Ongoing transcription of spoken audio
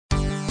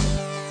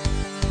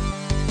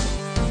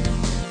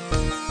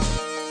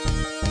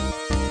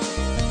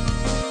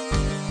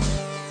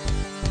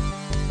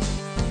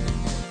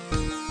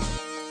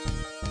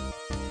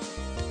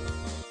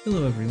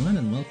Hello, everyone,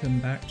 and welcome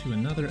back to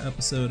another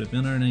episode of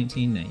In Our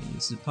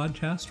 1990s, a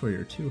podcast where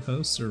your two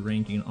hosts are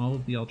ranking all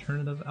of the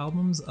alternative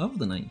albums of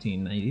the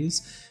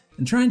 1990s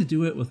and trying to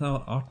do it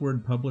without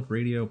awkward public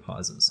radio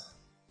pauses.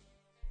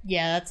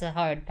 Yeah, that's a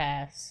hard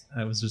pass.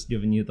 I was just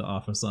giving you the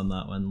office on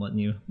that one, letting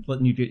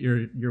you get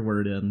your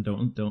word in.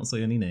 Don't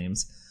say any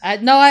names. I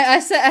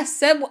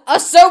said what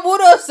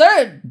I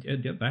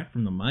said. Get back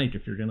from the mic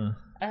if you're gonna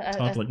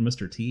talk like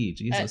Mr. T.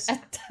 Jesus. I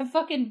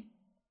fucking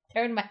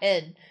turned my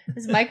head.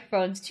 This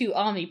microphone's too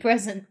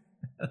omnipresent.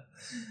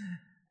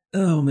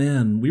 Oh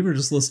man, we were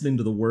just listening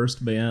to the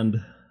worst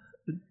band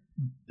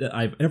that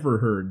I've ever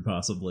heard,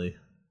 possibly.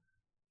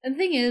 And the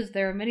thing is,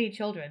 there are many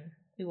children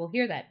who will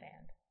hear that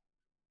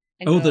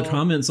band. The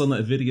comments on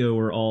that video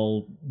were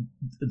all,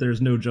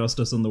 there's no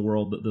justice in the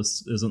world that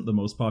this isn't the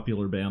most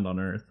popular band on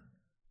earth.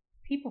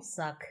 People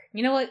suck.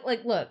 You know what?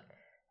 Like, look,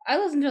 I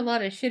listened to a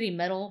lot of shitty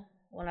metal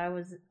when I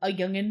was a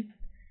youngin',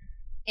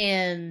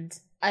 and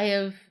I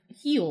have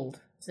healed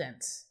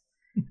since.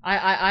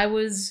 I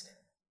was.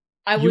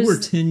 You were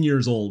 10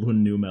 years old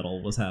when nu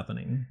metal was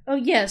happening. Oh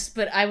yes,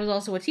 but I was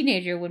also a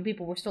teenager when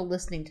people were still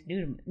listening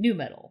to nu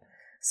metal.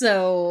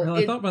 So well,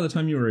 I thought by the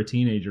time you were a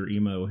teenager,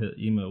 emo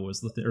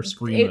was the thing, or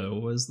screamo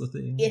was the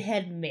thing. It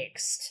had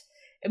mixed.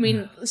 I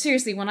mean,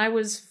 seriously, when I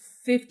was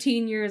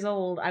 15 years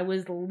old, I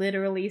was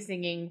literally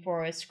singing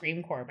for a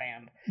screamcore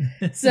band.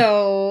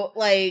 So,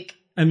 like,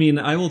 I mean,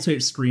 I will take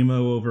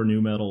screamo over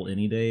nu metal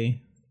any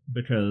day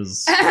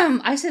because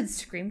I said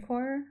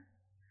screamcore.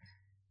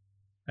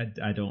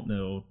 I don't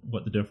know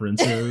what the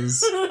difference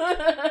is.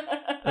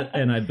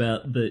 And I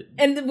bet that...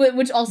 And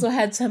which also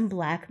had some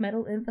black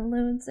metal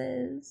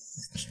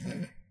influences.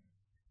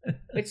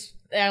 Which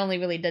I only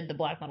really did the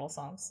black metal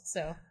songs,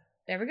 so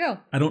there we go.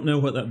 I don't know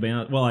what that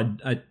band... Well,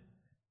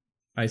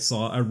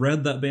 I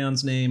read that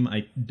band's name,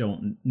 I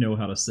don't know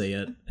how to say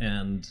it,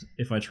 and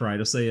if I try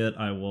to say it,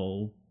 I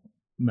will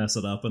mess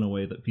it up in a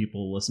way that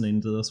people listening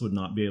to this would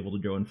not be able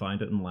to go and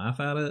find it and laugh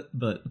at it,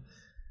 but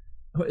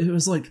it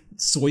was like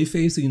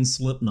soy-facing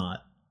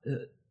Slipknot.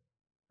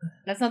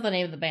 That's not the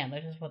name of the band.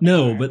 That's just what they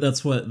are. But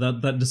that's what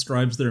that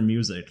describes their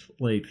music.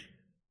 Like,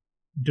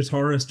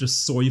 guitarist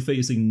just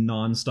soy-facing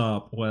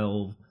nonstop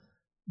while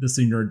the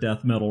singer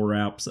death metal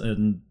raps,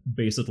 and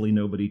basically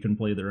nobody can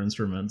play their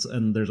instruments.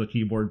 And there's a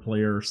keyboard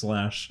player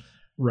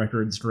 /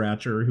 record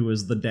scratcher who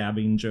is the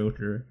dabbing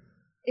Joker.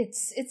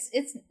 It's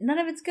none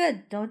of it's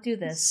good. Don't do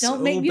this.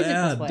 Don't make music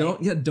this way.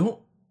 Don't.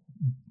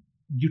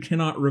 You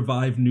cannot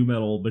revive nu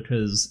metal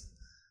because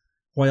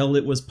while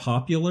it was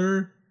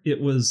popular,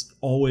 it was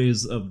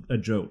always a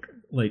joke.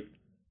 Like,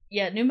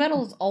 yeah, nu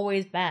metal is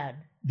always bad.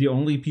 The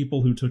only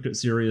people who took it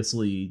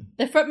seriously...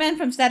 The frontman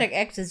from Static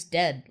X is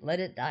dead. Let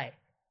it die.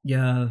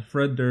 Yeah,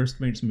 Fred Durst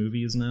makes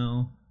movies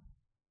now.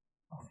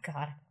 Oh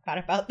god, I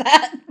forgot about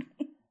that.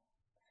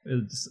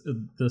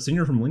 The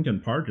singer from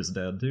Linkin Park is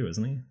dead too,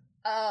 isn't he?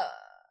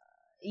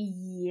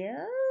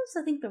 Yes.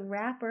 I think the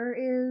rapper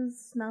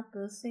is, not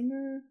the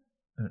singer.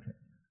 Okay.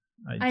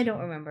 I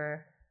don't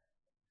remember.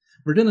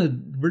 We're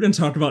gonna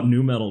talk about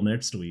nu metal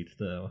next week,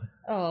 though.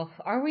 Oh,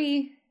 are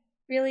we?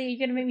 Really? Are you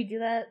gonna make me do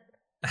that?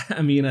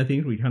 I mean, I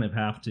think we kind of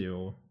have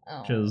to,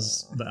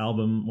 because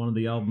one of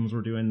the albums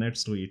we're doing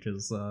next week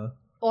is.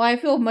 Well, I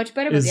feel much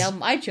better about the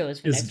album I chose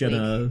for next week.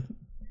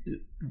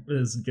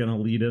 Is gonna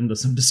lead into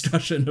some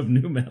discussion of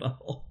nu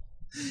metal.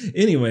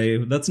 Anyway,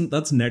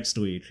 that's next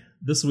week.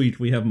 This week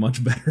we have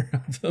much better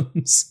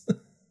albums.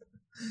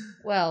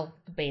 Well,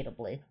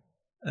 debatably.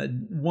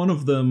 One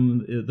of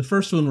them, the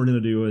first one we're going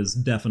to do is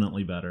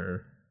definitely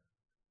better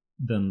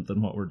than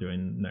what we're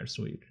doing next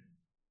week.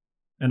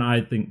 And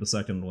I think the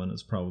second one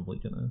is probably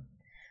going to...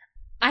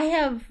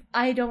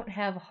 I don't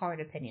have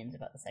hard opinions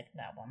about the second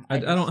album. I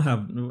don't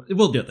have...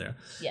 We'll get there.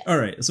 Yes. All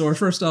right, so our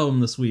first album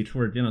this week,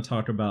 we're going to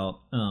talk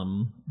about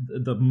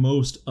the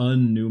most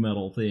un-nu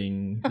metal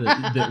thing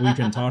that we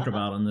can talk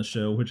about on this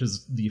show, which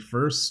is the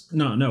first...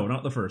 No,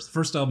 not the first. The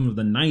first album of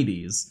the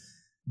 90s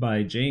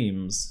by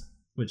James,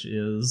 which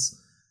is...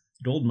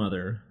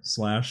 Goldmother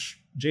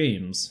 /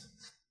 James.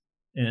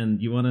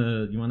 And you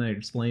wanna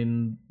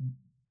explain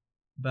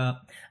that?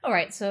 All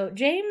right, so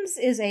James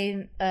is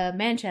a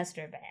band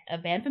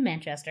from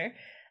Manchester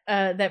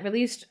that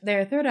released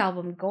their third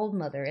album,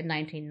 Goldmother, in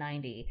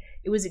 1990.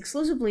 It was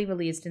exclusively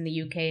released in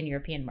the UK and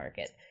European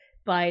market.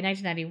 By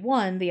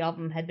 1991, the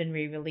album had been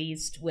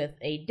re-released with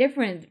a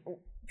different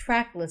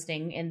track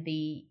listing in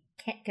the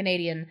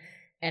Canadian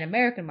and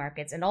American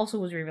markets, and also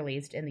was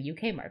re-released in the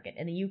UK market.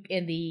 In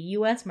the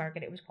US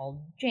market, it was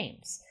called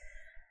James.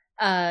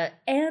 And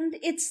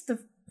it's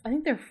I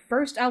think their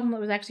first album that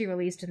was actually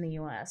released in the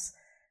US,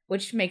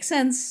 which makes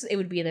sense. It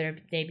would be their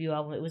debut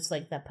album. It was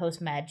like the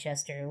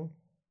post-Manchester,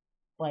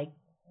 like,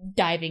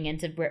 diving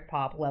into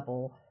Britpop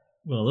level.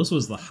 Well, this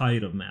was the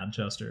height of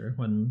Manchester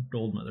when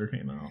Goldmother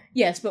came out.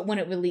 Yes, but when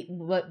it released in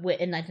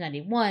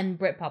 1991,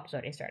 Britpop was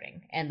already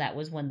starting, and that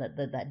was when that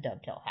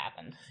dovetail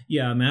happened.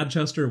 Yeah,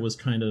 Manchester was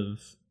kind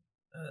of...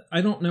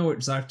 I don't know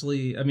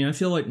exactly... I mean, I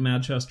feel like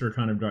Manchester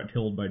kind of got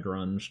killed by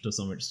grunge to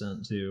some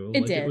extent, too.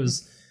 It did.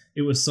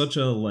 It was such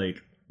a,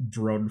 like,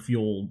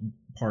 drug-fueled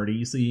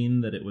party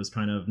scene that it was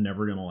kind of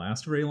never going to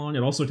last very long.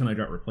 It also kind of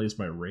got replaced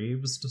by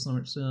raves to some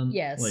extent.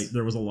 Yes. Like,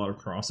 there was a lot of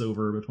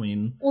crossover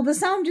between... Well, the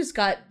sound just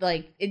got,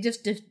 like, it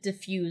just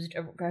diffused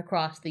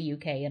across the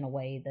UK in a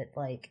way that,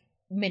 like,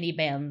 many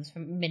bands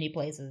from many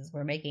places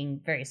were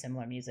making very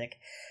similar music.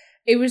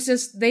 It was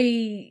just,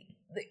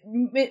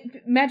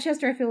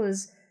 Manchester, I feel,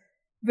 is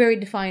very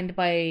defined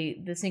by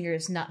the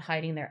singers not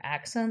hiding their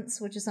accents,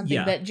 which is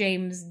something that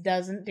James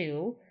doesn't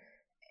do.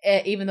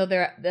 Even though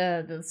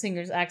the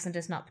singer's accent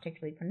is not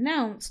particularly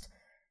pronounced,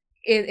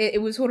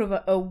 it was sort of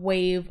a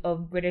wave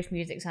of British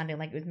music sounding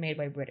like it was made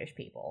by British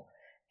people.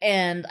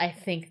 And I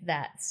think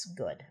that's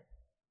good.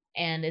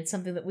 And it's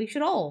something that we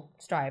should all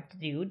strive to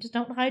do. Just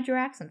don't hide your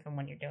accent from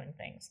when you're doing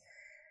things.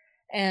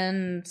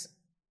 And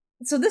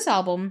so this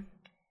album,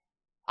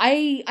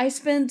 I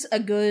spent a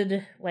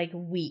good, like,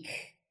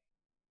 week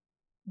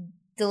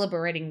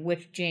deliberating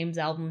which James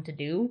album to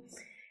do.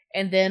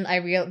 And then I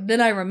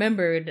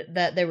remembered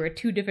that there were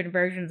 2 different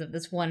versions of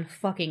this one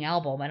fucking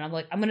album, and I'm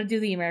like, I'm gonna do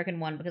the American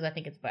one because I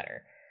think it's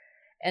better.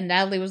 And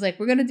Natalie was like,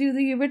 we're gonna do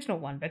the original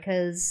one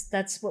because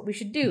that's what we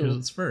should do. Because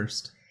it's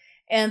first.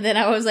 And then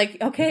I was like,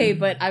 okay,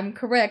 but I'm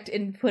correct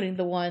in putting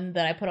the one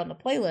that I put on the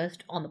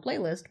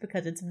playlist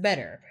because it's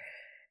better.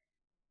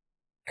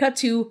 Cut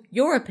to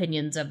your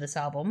opinions of this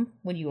album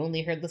when you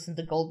only listen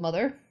to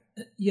Goldmother.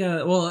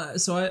 Yeah, well,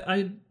 so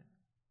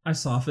I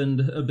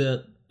softened a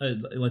bit. I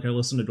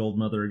listened to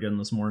Goldmother again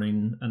this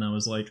morning, and I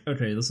was like,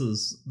 okay, this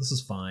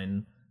is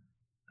fine.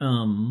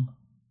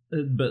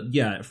 But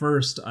yeah, at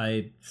first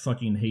I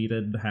fucking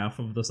hated half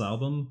of this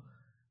album,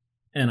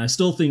 and I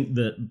still think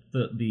that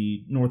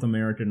the North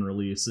American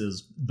release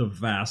is the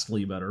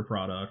vastly better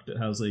product. It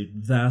has a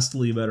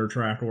vastly better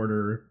track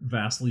order,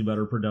 vastly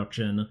better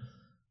production.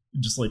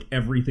 Just like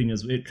everything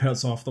it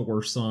cuts off the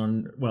worst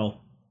song.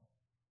 Well,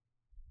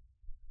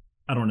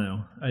 I don't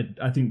know.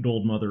 I think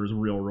Goldmother is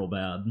real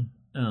bad.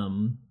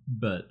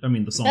 But I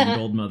mean, the song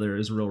Goldmother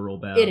is real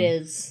bad. It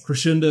is.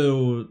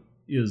 Crescendo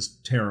is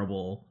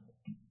terrible,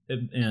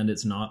 and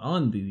it's not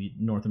on the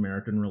North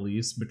American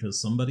release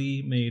because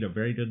somebody made a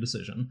very good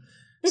decision.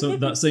 So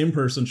that same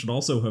person should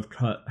also have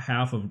cut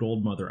half of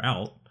Goldmother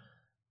out,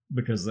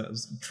 because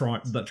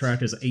that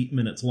track is 8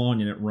 minutes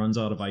long and it runs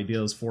out of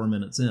ideas 4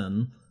 minutes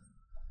in.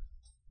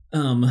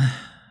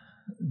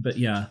 But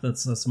yeah,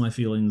 that's my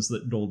feelings,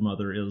 that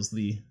Goldmother is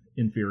the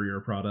inferior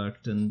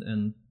product,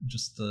 and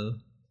just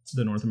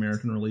the North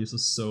American release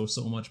is so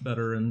much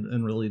better,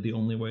 and really the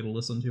only way to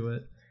listen to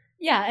it.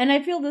 Yeah, and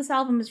I feel this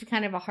album is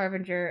kind of a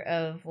harbinger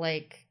of,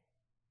 like,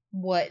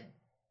 what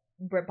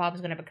Britpop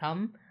is going to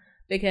become,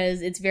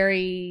 because it's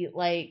very,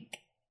 like...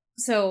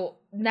 So,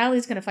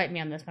 Natalie's going to fight me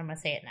on this, but I'm going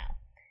to say it now.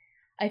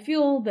 I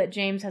feel that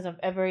James has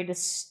a very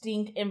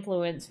distinct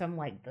influence from,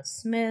 like, the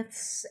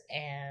Smiths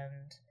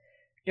and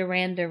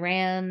Duran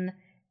Duran,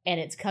 and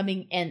it's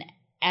coming... and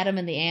Adam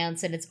and the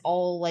Ants, and it's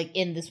all, like,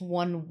 in this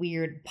one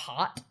weird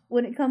pot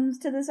when it comes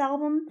to this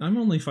album. I'm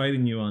only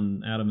fighting you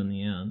on Adam and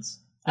the Ants.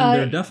 And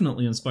they're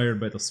definitely inspired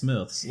by the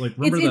Smiths. Like,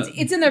 remember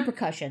it's in their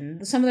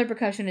percussion. Some of their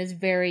percussion is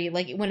very,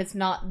 like, when it's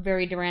not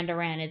very Duran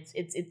Duran, it's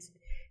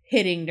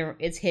hitting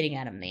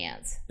Adam and the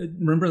Ants.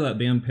 Remember that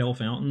band Pale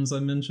Fountains I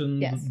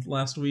mentioned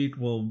last week?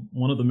 Well,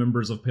 one of the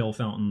members of Pale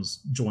Fountains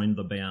joined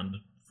the band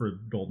for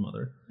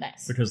Goldmother.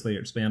 Nice. Because they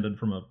expanded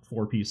from a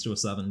 4-piece to a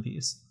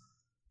 7-piece.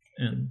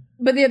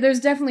 But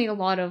there's definitely a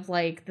lot of,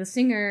 like, the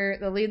singer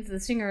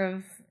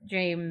of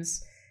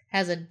James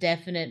has a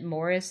definite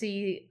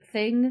Morrissey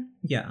thing.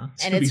 Yeah,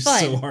 and it's fun.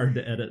 So hard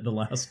to edit the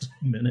last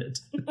minute.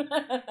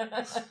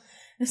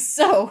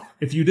 So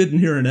if you didn't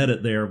hear an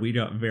edit there, we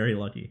got very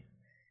lucky.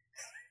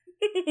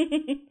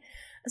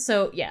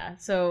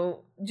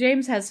 So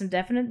James has some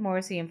definite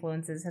Morrissey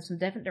influences, has some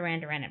definite Duran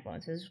Duran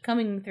influences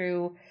coming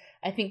through.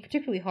 I think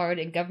particularly hard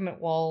in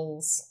Government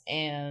Walls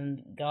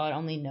and God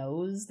Only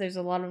Knows. There's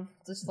a lot of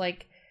just,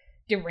 like,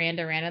 Duran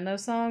Duran in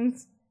those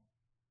songs.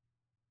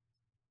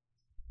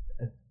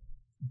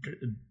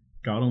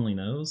 God Only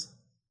Knows?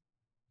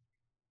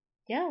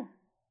 Yeah.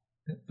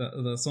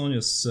 That song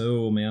is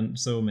so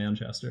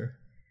Manchester.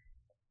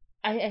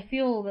 I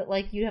feel that,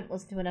 like, you haven't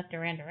listened to enough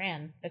Duran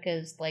Duran,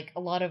 because, like, a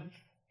lot of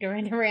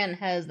Duran Duran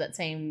has that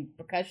same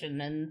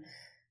percussion, and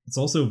it's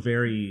also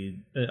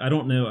very... I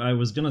don't know, I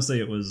was gonna say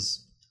it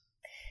was...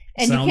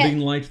 sounding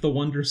like the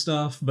Wonder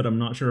Stuff, but I'm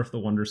not sure if the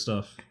Wonder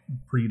Stuff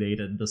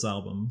predated this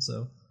album.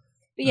 So,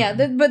 but yeah,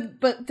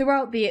 but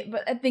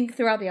I think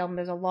throughout the album,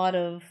 there's a lot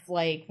of,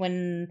 like,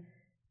 when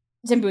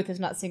Tim Booth is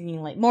not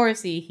singing like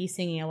Morrissey, he's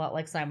singing a lot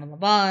like Simon Le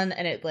Bon,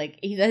 and it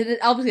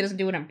obviously doesn't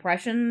do an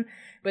impression,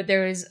 but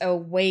there is a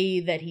way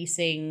that he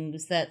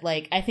sings that,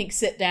 like, I think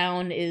Sit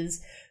Down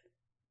is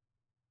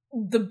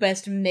the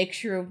best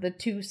mixture of the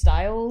two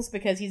styles,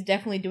 because he's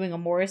definitely doing a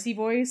Morrissey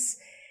voice.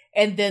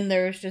 And then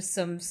there's just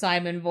some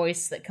Simon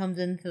voice that comes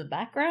into the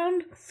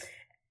background.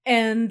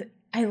 And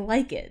I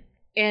like it.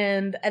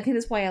 And I think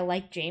that's why I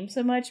like James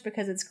so much,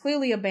 because it's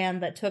clearly a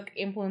band that took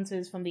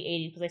influences from the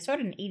 80s, because they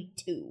started in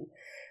 82.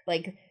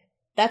 Like,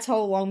 that's how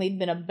long they'd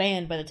been a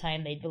band by the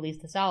time they'd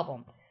released this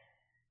album.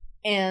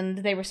 And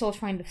they were still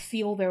trying to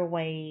feel their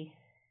way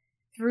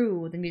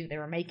through the music they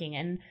were making,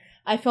 and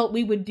I felt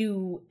we would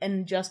do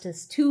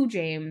injustice to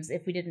James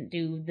if we didn't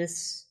do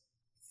this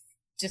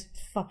just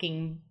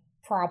fucking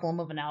problem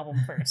of an album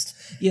first.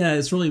 Yeah,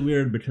 it's really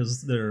weird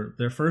because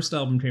their first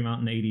album came out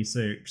in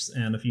 86,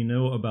 and if you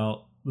know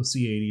about the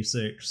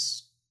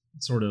C86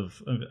 sort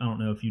of, I don't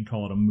know if you'd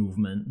call it a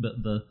movement,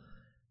 but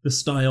the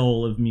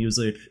style of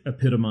music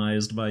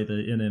epitomized by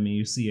the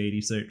NME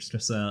C86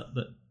 cassette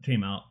that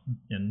came out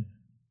in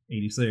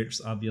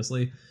 86,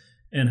 obviously,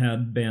 and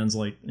had bands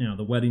like, you know,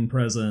 The Wedding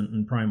Present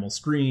and Primal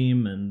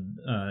Scream and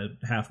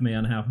Half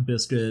Man, Half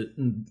Biscuit,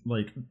 and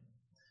like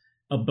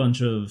a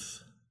bunch of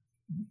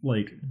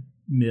like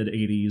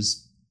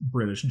mid-80s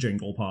British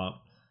jingle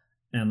pop.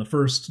 And the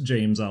first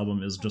James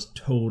album is just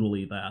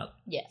totally that.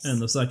 Yes.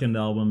 And the second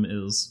album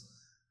is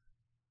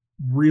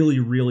really,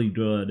 really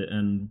good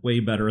and way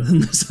better than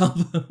this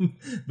album.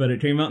 But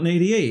it came out in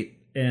 88.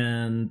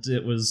 And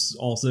it was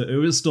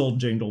still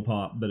jingle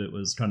pop, but it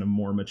was kind of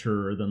more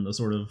mature than the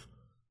sort of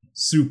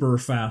super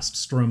fast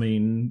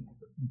strumming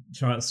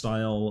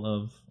style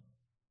of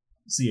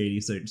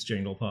C86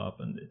 jingle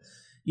pop. And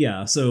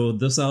yeah, so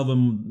this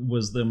album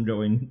was them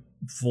going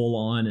full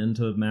on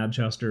into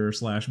Manchester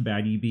 /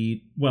 baggy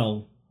beat.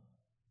 Well,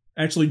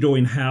 actually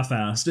going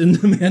half-assed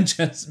into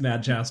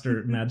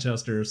Manchester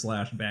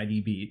 /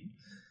 baggy beat.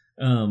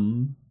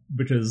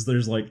 Because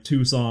there's like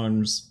two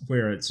songs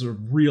where it's a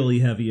really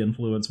heavy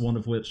influence, one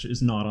of which is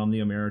not on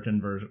the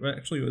American version.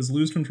 Actually, it was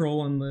Lose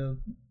Control on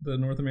the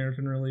North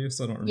American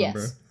release? I don't remember.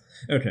 Yes.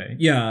 Okay,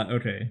 yeah,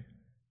 okay.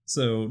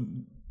 So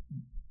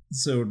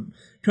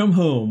Come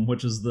Home,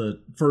 which is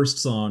the first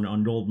song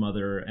on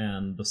Goldmother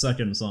and the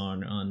second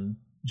song on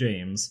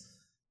James,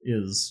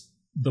 is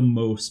the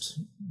most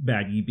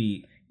baggy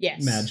beat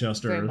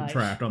Manchester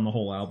track on the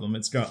whole album.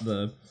 It's got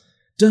the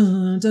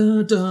dun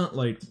dun dun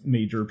like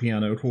major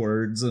piano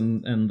chords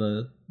and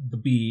the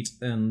beat,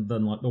 and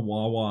then like the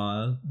wah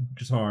wah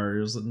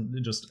guitars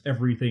and just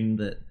everything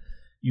that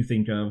you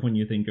think of when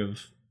you think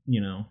of, you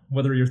know,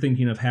 whether you're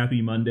thinking of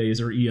Happy Mondays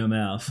or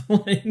EMF.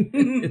 Like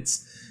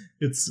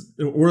it's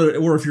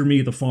or if you're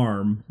Me the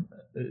Farm,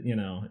 you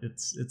know,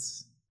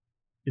 it's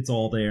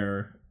all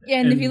there. Yeah,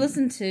 and if you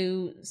listen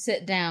to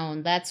Sit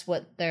Down, that's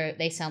what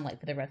they sound like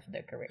for the rest of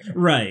their career.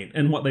 Right,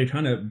 and what they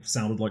kind of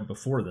sounded like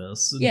before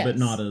this, yes. But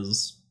not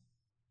as...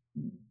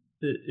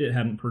 It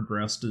hadn't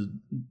progressed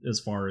as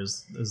far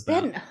as that. They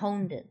hadn't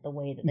honed it the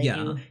way that they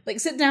do.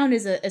 Like, Sit Down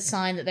is a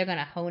sign that they're going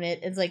to hone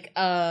it. It's like,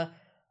 I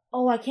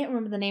can't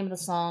remember the name of the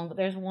song, but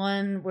there's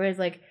one where it's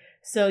like,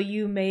 so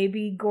you may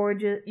be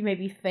gorgeous, you may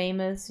be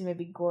famous, you may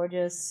be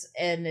gorgeous,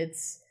 and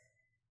it's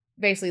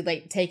basically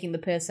like taking the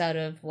piss out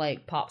of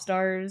like pop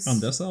stars. On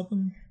this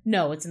album?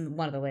 No, it's in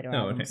one of the later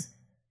albums.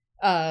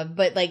 Okay.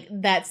 But like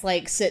that's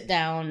like Sit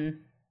Down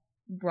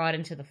brought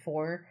into the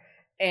fore,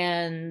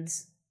 and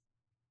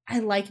I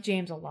like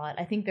James a lot.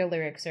 I think their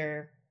lyrics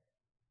are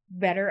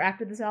better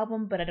after this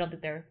album, but I don't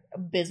think they're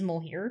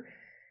abysmal here.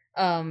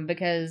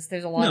 Because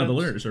there's a lot of... No, the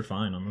lyrics are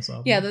fine on this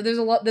album. Yeah, there's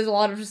a lot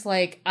of just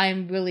like,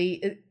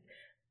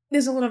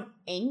 there's a lot of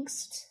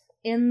angst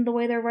in the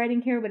way they're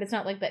writing here, but it's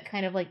not like that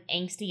kind of like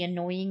angsty,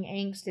 annoying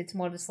angst. It's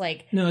more just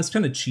like... No, it's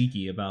kind of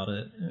cheeky about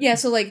it. Yeah,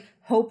 so like,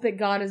 I hope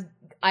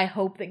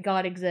that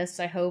God exists,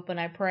 I hope and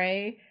I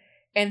pray.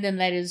 And then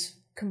that is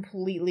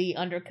completely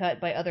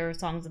undercut by other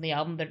songs in the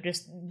album that are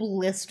just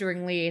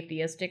blisteringly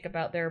atheistic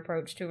about their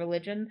approach to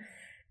religion.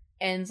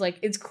 And it's like,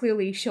 it's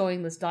clearly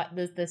showing this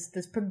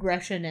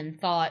progression in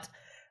thought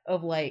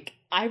of like,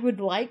 I would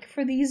like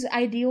for these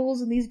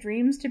ideals and these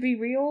dreams to be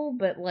real,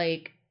 but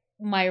like,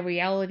 my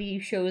reality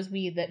shows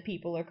me that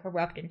people are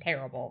corrupt and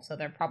terrible, so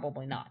they're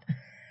probably not.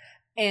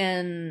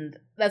 And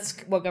that's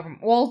what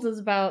Government Walls is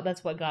about,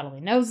 that's what God Only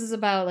Knows is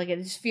about. Like,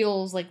 it just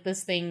feels like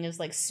this thing is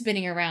like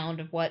spinning around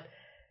of what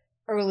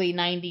early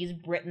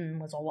 90s Britain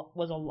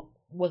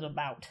was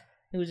about.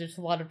 It was just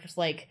a lot of just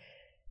like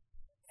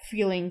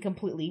feeling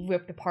completely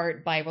ripped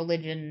apart by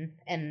religion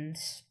and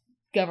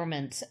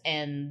government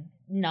and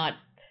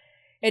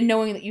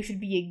knowing that you should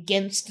be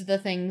against the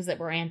things that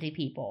were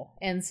anti-people.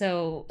 And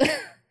so...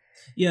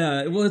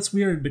 Yeah, well, it's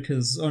weird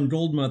because on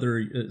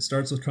Goldmother, it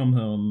starts with Come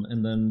Home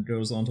and then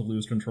goes on to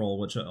Lose Control,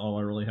 which all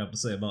I really have to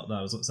say about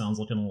that is it sounds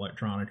like an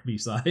electronic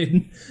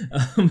B-side.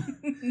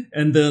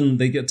 And then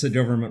they get to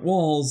Government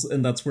Walls,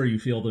 and that's where you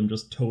feel them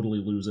just totally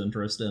lose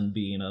interest in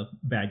being a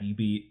baggy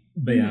beat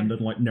band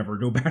and like never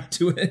go back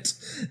to it.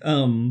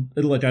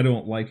 Like, I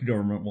don't like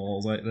Government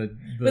Walls.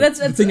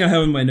 The thing I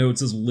have in my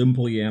notes is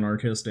limply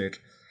anarchistic.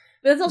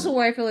 But that's also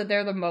where I feel like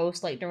they're the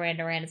most, like, Duran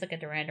Duran. It's like a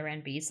Duran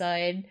Duran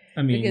B-side.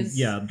 I mean,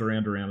 yeah,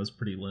 Duran Duran is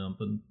pretty limp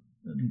in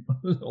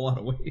a lot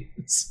of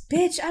ways.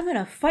 Bitch, I'm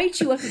gonna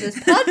fight you after this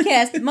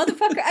podcast,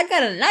 motherfucker. I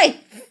got a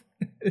knife.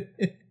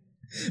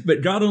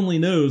 But God Only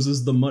Knows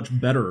is the much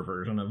better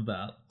version of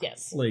that.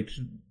 Yes. Like,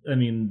 I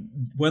mean,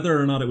 whether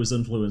or not it was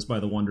influenced by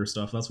the Wonder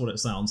Stuff, that's what it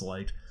sounds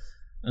like.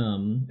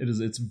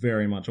 It's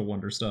very much a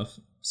Wonder Stuff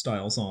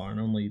style song,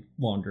 only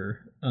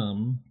longer.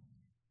 And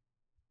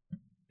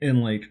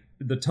like,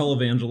 the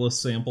televangelist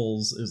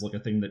samples is like a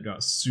thing that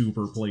got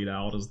super played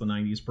out as the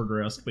 90s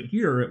progressed, but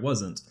here it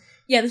wasn't.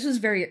 Yeah, this was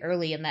very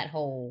early in that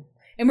whole...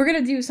 And we're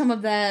going to do some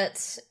of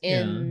that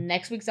in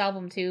next week's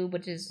album, too,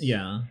 which is...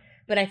 Yeah.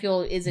 But I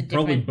feel is a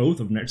different... Probably both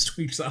of next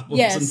week's albums,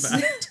 yes. in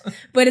fact.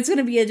 But it's going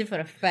to be a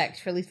different effect,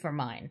 for at least for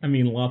mine. I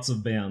mean, lots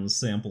of bands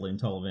sampling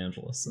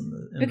televangelists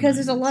in because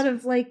the there's a lot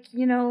of, like,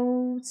 you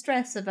know,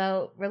 stress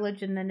about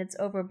religion and its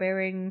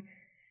overbearing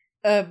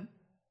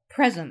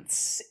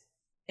presence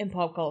in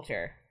pop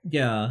culture.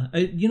 Yeah.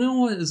 You know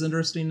what is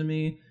interesting to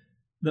me?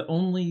 The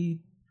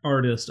only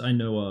artist I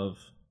know of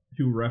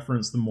who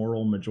referenced the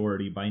moral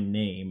majority by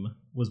name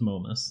was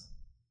Momus.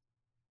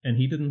 And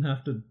he didn't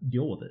have to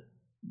deal with it.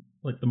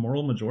 Like, the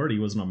moral majority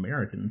was an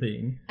American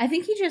thing. I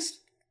think he just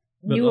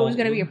knew it was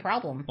going to be a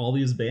problem. All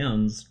these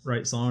bands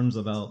write songs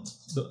about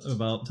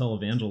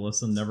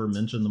televangelists and never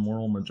mention the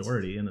moral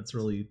majority, and it's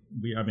really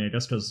weird. I mean, I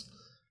guess because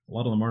a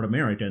lot of them aren't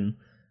American,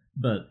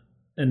 but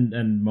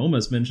and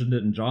Momus mentioned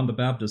it in John the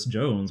Baptist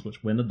Jones,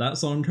 which, when did that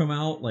song come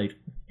out? Like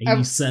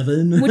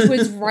 87? Which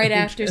was right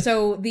after.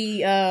 So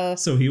the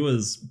so he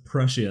was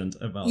prescient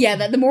about...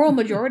 Yeah, the moral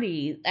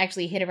majority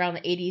actually hit around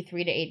the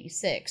 83 to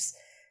 86.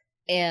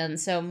 And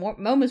so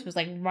Momus was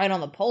like right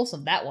on the pulse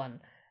of that one.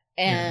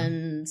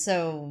 And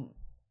so,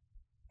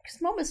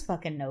 because Momus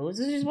fucking knows.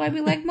 This is why we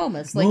like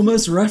Momus. Like,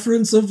 Momus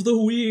reference of the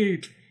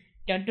week!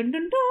 Dun, dun,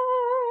 dun, dun.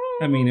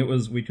 I mean,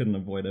 we couldn't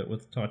avoid it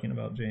with talking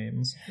about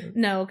James.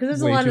 No, because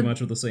there's way a lot too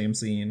much of the same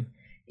scene.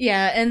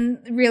 Yeah, and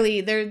really,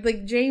 they're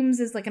like,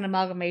 James is like an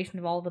amalgamation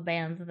of all the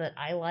bands that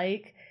I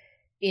like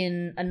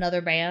in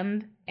another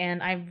band,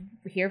 and I'm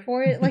here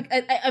for it. Like,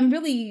 I'm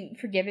really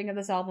forgiving of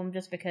this album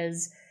just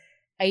because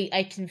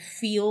I can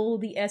feel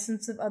the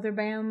essence of other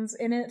bands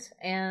in it,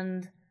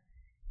 and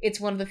it's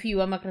one of the few.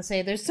 I'm not going to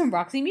say there's some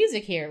Roxy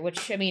music here,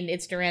 which, I mean,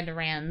 it's Duran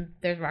Duran.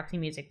 There's Roxy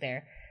music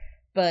there,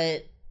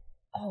 but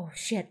oh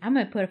shit, I'm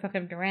gonna put a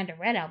fucking Duran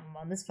Duran album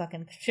on this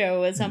fucking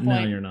show at some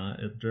point. No, you're not.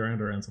 Duran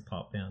Duran's a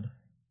pop band.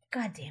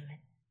 God damn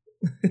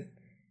it.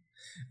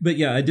 But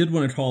yeah, I did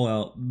want to call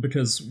out,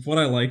 because what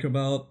I like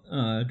about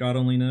God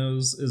Only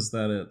Knows is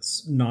that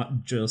it's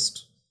not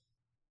just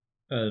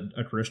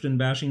a Christian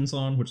bashing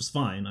song, which is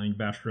fine. I mean,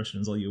 bash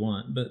Christians all you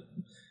want, but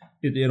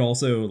it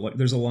also, like,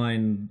 there's a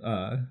line,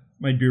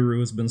 my guru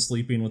has been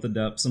sleeping with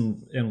adepts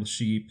and with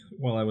sheep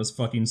while I was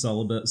fucking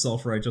celibate,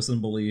 self-righteous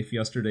in belief.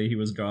 Yesterday he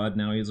was God,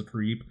 now he is a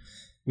creep.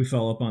 We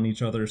fell upon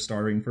each other,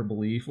 starving for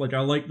belief. Like, I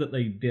like that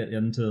they get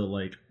into,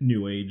 like,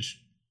 new age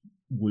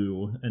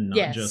woo and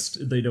not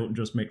just, they don't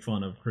just make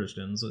fun of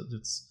Christians.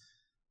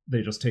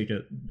 They just take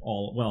it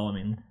all, well, I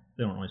mean,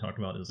 they don't really talk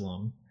about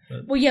Islam.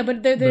 But, well, yeah,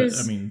 but there's...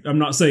 But, I mean, I'm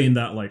not saying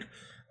that, like,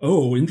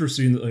 oh,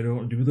 interesting that they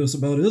don't do this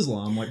about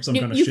Islam, like some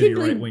kind of shitty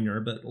right-winger,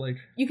 but, like...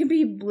 You can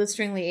be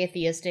blisteringly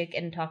atheistic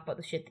and talk about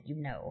the shit that you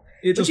know.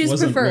 It just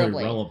wasn't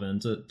really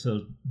relevant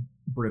to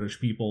British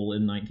people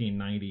in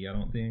 1990, I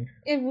don't think.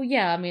 Well,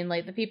 yeah, I mean,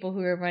 like, the people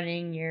who are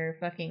running your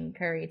fucking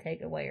curry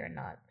takeaway are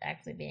not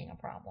actually being a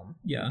problem.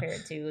 Yeah.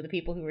 Compared to the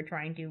people who are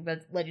trying to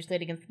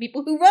legislate against the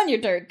people who run your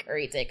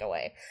curry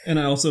takeaway. And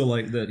I also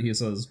like that he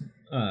says,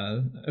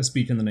 I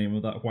speak in the name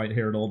of that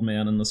white-haired old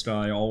man in the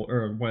sky,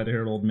 or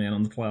white-haired old man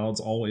in the clouds,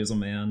 always a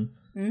man.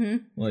 Mm-hmm.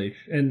 Like,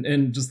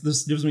 and just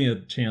this gives me a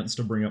chance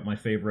to bring up my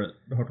favorite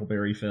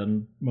Huckleberry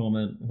Finn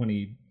moment when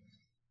he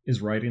is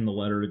writing the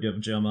letter to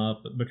give Jim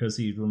up because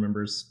he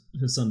remembers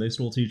his Sunday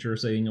school teacher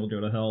saying you'll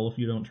go to hell if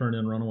you don't turn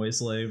in runaway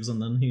slaves,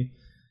 and then he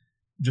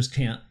just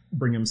can't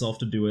bring himself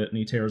to do it, and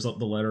he tears up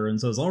the letter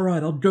and says, all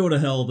right, I'll go to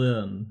hell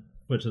then,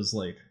 which is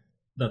like,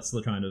 that's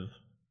the kind of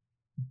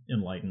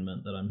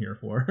enlightenment that I'm here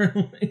for.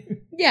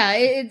 Yeah,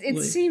 it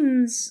like,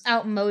 seems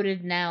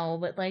outmoded now,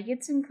 but like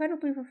it's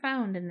incredibly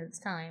profound in its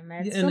time.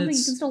 It's something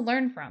you can still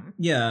learn from.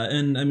 Yeah,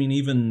 and I mean,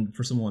 even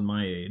for someone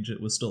my age,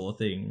 it was still a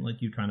thing. Like,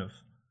 you kind of,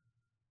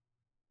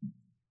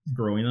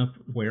 growing up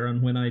where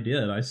and when I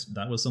did,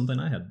 that was something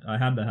I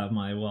had to have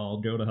my, well,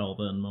 I'll go to hell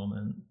then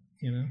moment,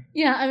 you know?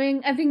 Yeah, I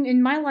mean, I think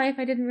in my life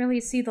I didn't really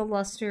see the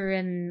luster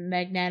and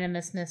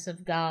magnanimousness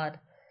of God.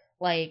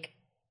 Like,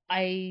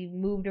 I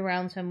moved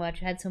around so much,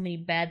 had so many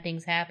bad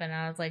things happen,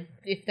 I was like,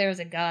 if there was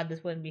a God,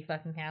 this wouldn't be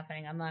fucking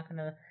happening. I'm not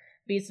gonna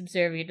be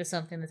subservient to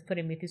something that's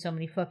putting me through so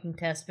many fucking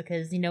tests,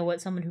 because you know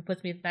what? Someone who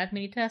puts me through that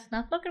many tests,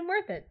 not fucking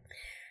worth it.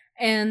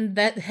 And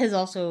that has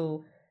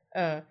also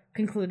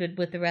concluded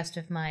with the rest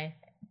of my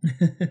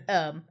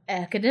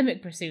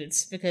academic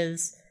pursuits,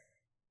 because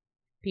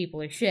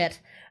people are shit.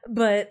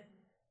 But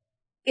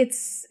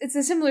it's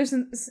a similar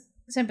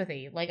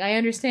sympathy. Like, I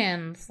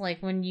understand,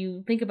 like, when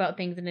you think about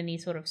things in any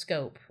sort of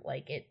scope,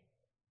 like, it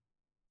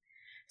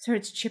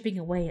starts chipping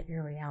away at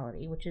your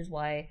reality, which is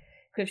why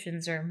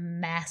Christians are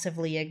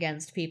massively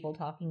against people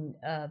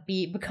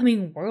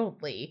becoming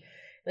worldly.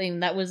 I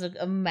mean, that was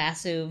a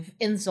massive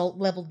insult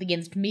leveled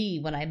against me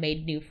when I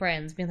made new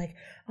friends, being like,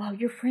 oh,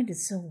 your friend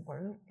is so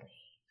worldly.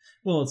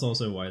 Well, it's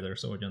also why they're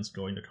so against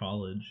going to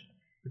college,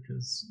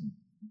 because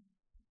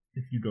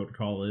if you go to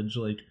college,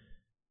 like,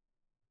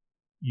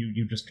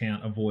 you just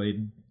can't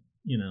avoid,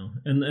 you know,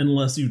 and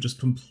unless you just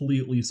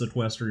completely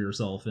sequester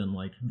yourself in,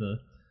 like,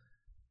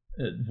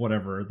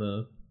 whatever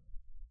the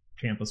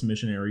campus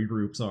missionary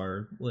groups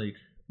are, like,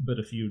 but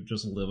if you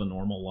just live a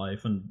normal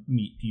life and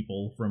meet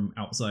people from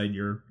outside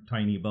your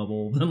tiny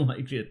bubble, then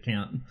like it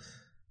can't,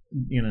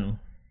 you know,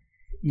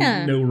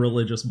 no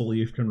religious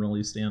belief can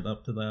really stand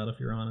up to that if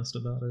you're honest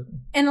about it.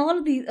 And a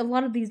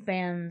lot of these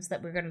bands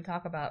that we're going to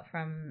talk about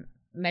from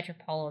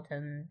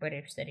metropolitan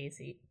British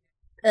cities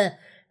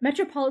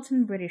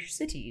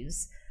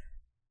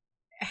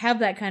have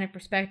that kind of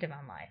perspective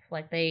on life.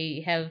 Like,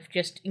 they have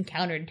just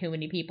encountered too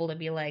many people to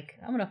be like,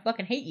 I'm gonna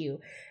fucking hate you.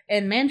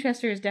 And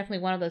Manchester is definitely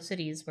one of those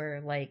cities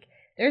where, like,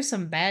 there's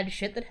some bad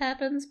shit that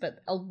happens, but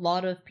a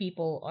lot of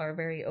people are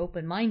very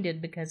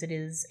open-minded because it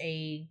is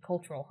a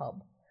cultural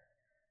hub.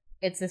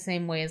 It's the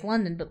same way as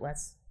London, but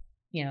less,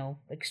 you know,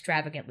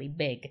 extravagantly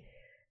big.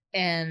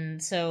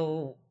 And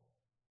so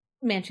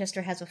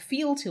Manchester has a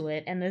feel to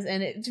it, and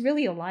it's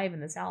really alive in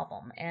this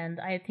album. And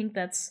I think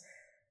that's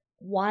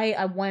why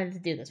I wanted to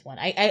do this one.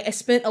 I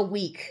spent a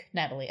week,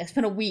 Natalie. I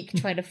spent a week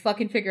trying to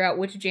fucking figure out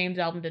which James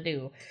album to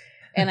do.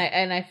 And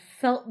I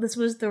felt this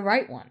was the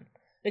right one.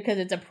 Because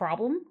it's a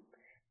problem.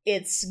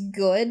 It's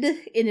good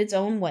in its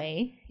own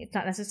way. It's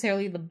not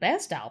necessarily the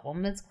best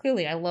album. It's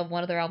clearly, I love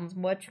one of their albums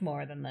much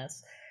more than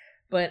this.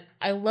 But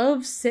I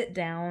love Sit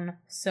Down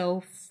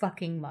so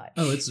fucking much.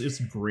 Oh, it's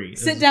great.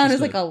 Sit Down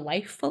is like a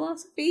life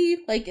philosophy.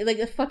 Like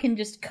it fucking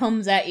just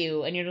comes at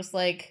you, and you're just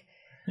like,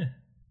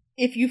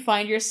 if you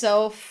find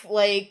yourself,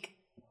 like,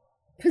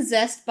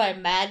 possessed by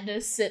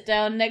madness, sit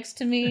down next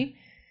to me.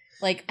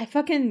 Like, I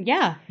fucking,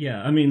 yeah.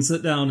 Yeah, I mean,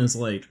 Sit Down is,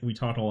 like, we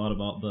talked a lot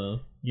about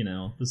the, you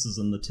know, this is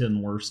in the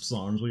 10 worst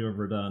songs we've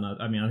ever done.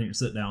 I mean, I think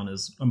Sit Down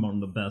is among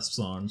the best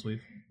songs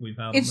we've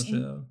had on the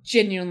show. It's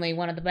genuinely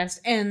one of the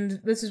best, and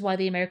this is why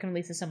the American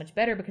release is so much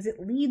better, because it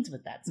leads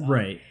with that song.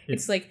 Right.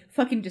 It's like,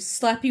 fucking just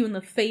slap you in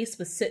the face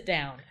with Sit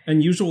Down.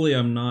 And usually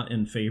I'm not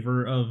in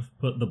favor of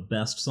put the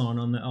best song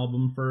on the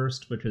album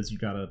first, because you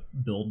gotta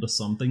build to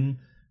something,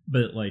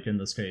 but, like, in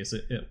this case,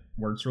 it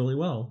works really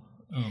well.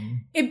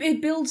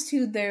 It builds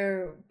to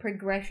their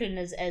progression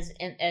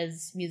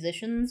as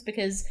musicians,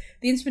 because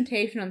the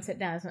instrumentation on Sit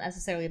Down isn't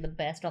necessarily the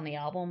best on the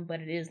album, but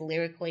it is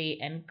lyrically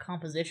and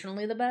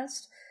compositionally the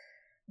best.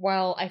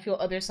 While I feel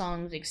other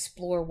songs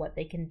explore what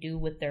they can do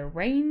with their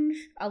range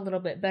a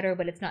little bit better,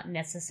 but it's not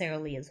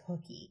necessarily as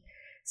hooky.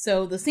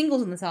 So the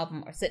singles in this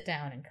album are Sit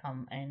Down and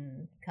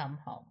Come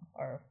Home,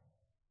 or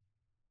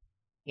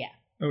yeah.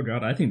 Oh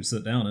god, I think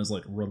Sit Down is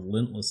like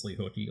relentlessly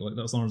hooky. Like,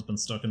 that song's been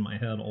stuck in my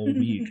head all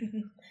week.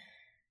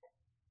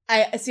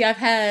 I've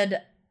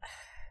had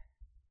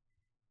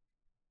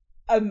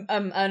an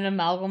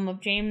amalgam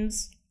of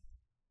James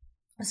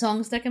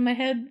songs stuck in my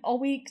head all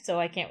week, so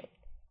I can't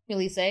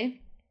really say.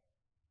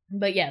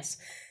 But yes,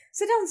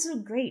 Sit Down's so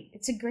great.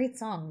 It's a great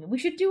song. We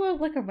should do a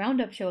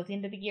roundup show at the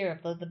end of the year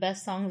of the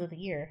best songs of the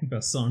year.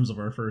 Best songs of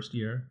our first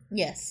year.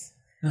 Yes.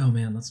 Oh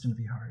man, that's gonna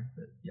be hard,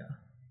 but yeah.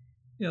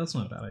 Yeah, that's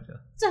not a bad idea.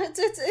 So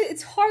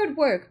it's hard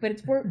work, but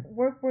it's work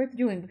worth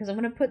doing, because I'm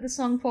gonna put the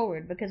song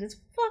forward because it's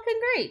fucking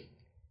great.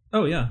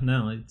 Oh yeah,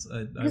 no,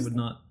 I would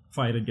not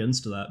fight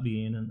against that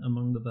being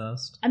among the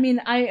best. I mean,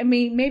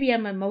 maybe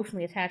I'm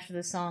emotionally attached to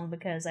this song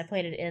because I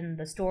played it in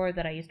the store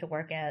that I used to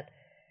work at,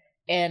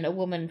 and a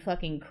woman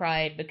fucking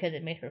cried because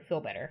it made her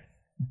feel better.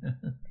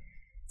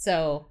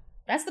 So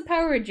that's the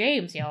power of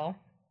James, y'all.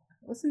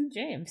 Listen to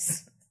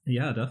James.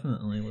 Yeah,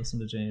 definitely listen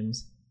to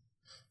James.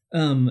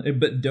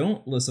 But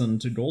don't listen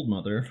to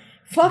Goldmother.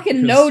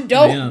 Fucking no,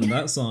 don't. Man,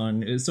 that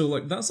song is so,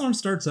 like, that song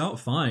starts out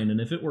fine,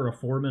 and if it were a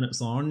 4-minute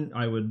song,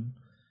 I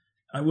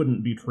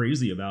wouldn't be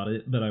crazy about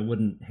it, but I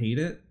wouldn't hate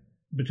it,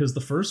 because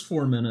the first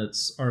 4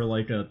 minutes are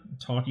like a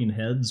Talking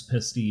Heads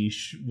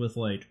pastiche with,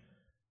 like,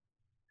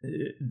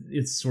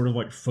 it's sort of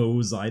like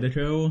faux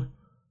Zydeco,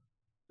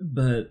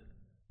 but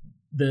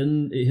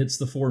then it hits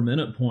the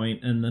 4-minute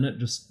point, and then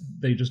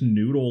they just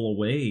noodle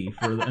away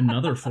for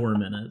another 4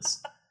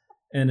 minutes.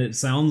 And it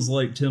sounds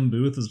like Tim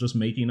Booth is just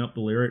making up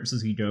the lyrics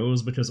as he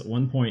goes, because at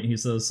one point he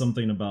says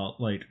something about,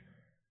 like,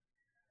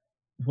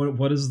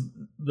 what is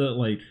the,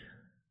 like,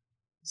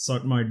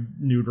 suck my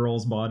new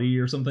girl's body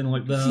or something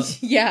like that.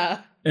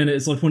 Yeah. And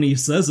it's like, when he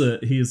says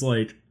it, he's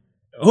like,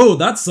 oh,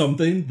 that's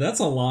something. That's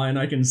a line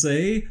I can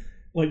say.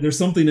 Like, there's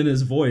something in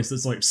his voice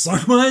that's like,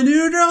 suck my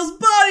new girl's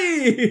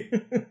body!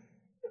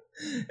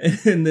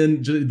 And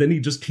then he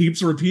just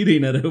keeps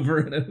repeating it over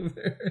and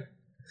over.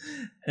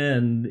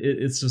 And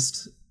it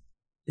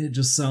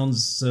just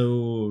sounds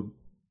so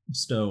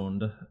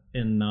stoned,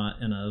 and not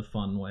in a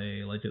fun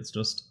way. Like, it's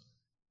just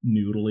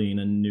noodling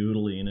and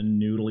noodling and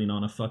noodling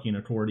on a fucking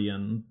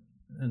accordion.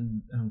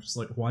 And I'm just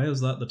like, why is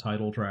that the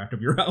title track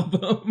of your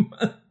album?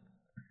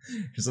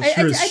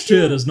 Because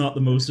shit is not the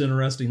most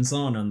interesting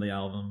song on the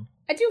album.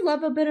 I do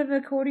love a bit of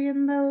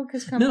accordion, though,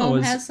 because Come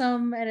Home has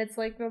some, and it's,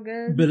 like, real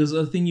good. But is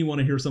a thing you want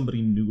to hear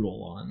somebody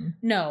noodle on?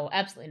 No,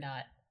 absolutely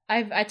not.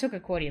 I took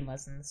accordion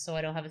lessons, so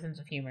I don't have a sense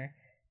of humor,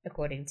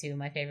 according to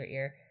my favorite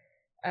year.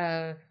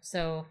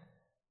 So,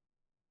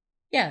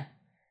 yeah.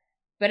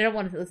 But I don't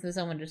want to listen to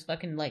someone just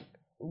fucking, like,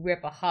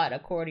 rip a hot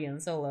accordion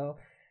solo.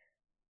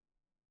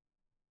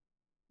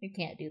 You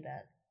can't do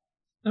that.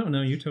 Oh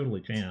no, you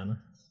totally can.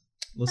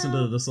 Listen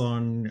to the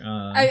song.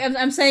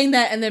 I'm saying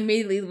that, and then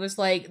immediately was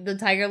like the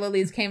Tiger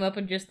Lilies came up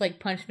and just like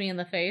punched me in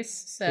the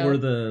face. So or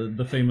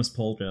the famous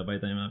polka by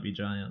They Might Be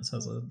Giants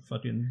has a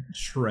fucking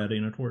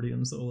shredding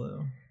accordion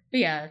solo. But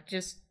yeah,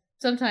 just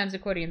sometimes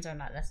accordions are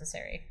not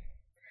necessary,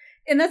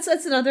 and that's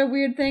another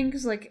weird thing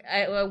because like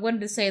I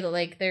wanted to say that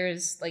like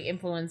there's like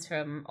influence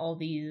from all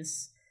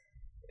these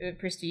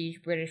prestige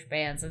British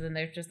bands, and then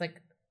there's just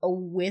like a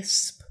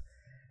wisp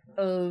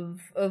of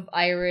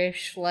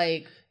Irish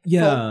like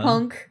folk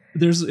punk.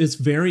 It's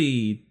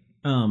very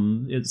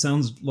it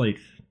sounds like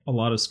a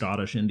lot of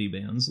Scottish indie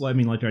bands. I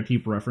mean, like I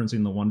keep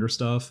referencing the Wonder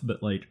Stuff,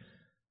 but like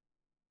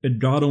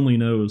God Only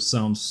Knows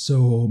sounds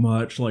so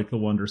much like the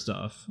Wonder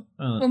Stuff.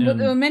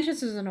 Well,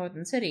 Manchester's a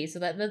northern city, so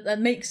that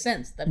makes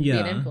sense. That'd be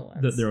an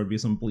influence. That there would be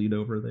some bleed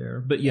over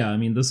there. But yeah, I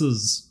mean, this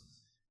is,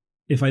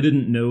 if I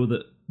didn't know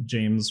that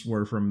James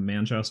were from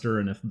Manchester,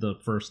 and if the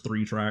first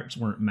 3 tracks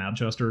weren't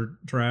Manchester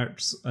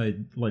tracks, I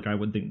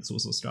would think this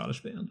was a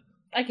Scottish band.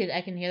 I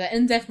can hear that,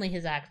 and definitely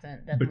his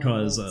accent. Definitely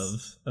because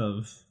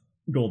of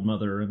Gold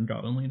Mother and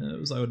God Only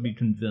Knows, I would be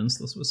convinced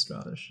this was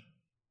Scottish.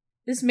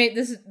 This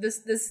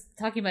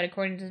talking about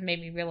accordion just made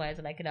me realize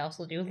that I could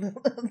also do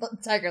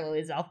Tiger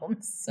Lily's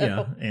albums. So.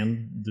 Yeah,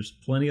 and there's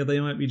plenty of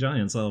They Might Be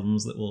Giants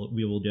albums that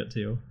we will get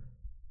to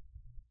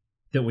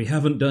that we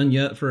haven't done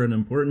yet for an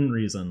important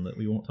reason that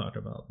we won't talk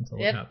about until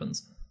it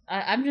happens.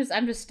 I'm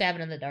just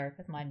stabbing in the dark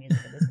with my music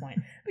at this point.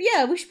 But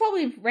yeah, we should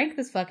probably rank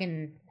this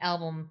fucking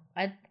album.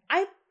 I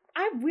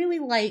really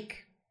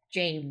like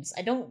James.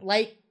 I don't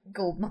like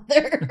Gold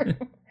Mother.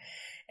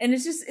 And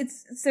it's just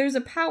there's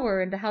a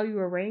power into how you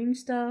arrange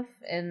stuff,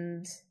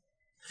 and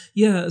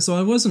yeah. So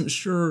I wasn't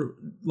sure.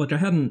 Like I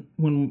hadn't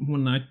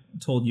when I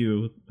told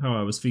you how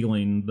I was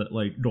feeling that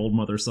like Gold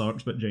Mother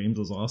sucks, but James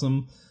is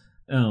awesome.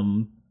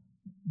 And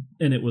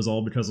it was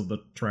all because of the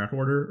track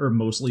order, or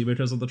mostly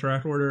because of the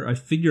track order. I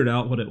figured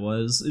out what it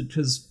was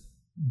because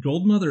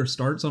Gold Mother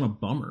starts on a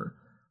bummer.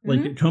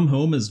 Like Come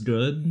Home is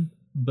good,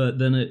 but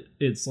then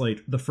it's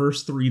like the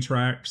first 3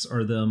 tracks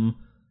are them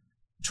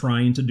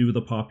trying to do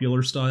the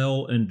popular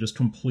style and just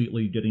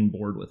completely getting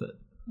bored with it.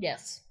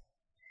 Yes.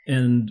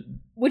 And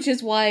which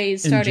is why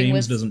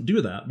James doesn't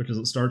do that, because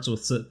it starts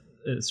with Sit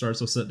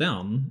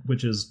Down,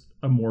 which is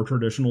a more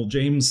traditional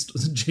James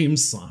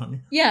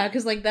song. Yeah,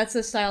 because like that's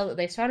the style that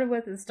they started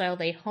with, and the style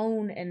they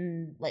hone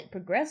and like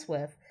progress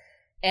with,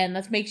 and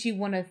that makes you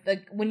want to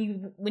like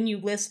when you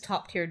list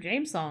top tier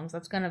James songs,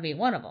 that's gonna be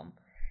one of them.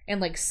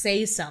 And like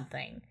Say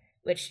Something,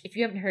 which if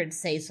you haven't heard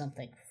Say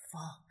Something,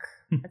 fuck.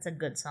 That's a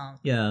good song.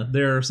 Yeah,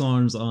 there are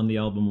songs on the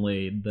album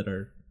Laid that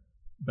are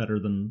better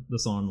than the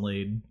song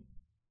Laid.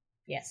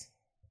 Yes.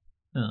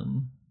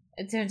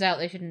 It turns out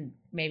they shouldn't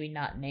maybe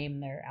not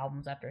name their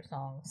albums after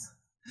songs.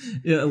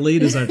 Yeah,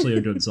 Laid is actually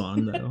a good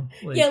song though.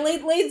 Like, yeah,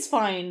 Laid's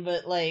fine,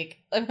 but like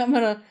I'm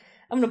gonna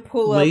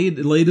pull up.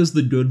 Laid is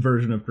the good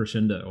version of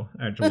Crescendo,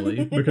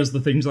 actually, because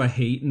the things I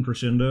hate in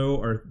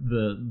Crescendo are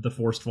the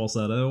forced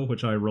falsetto,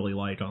 which I really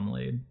like on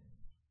Laid.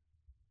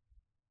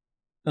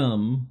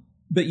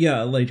 But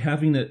yeah, like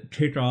having it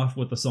kick off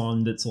with a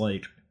song that's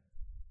like,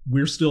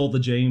 we're still the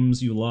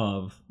James you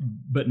love,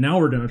 but now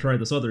we're going to try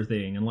this other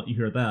thing and let you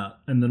hear that.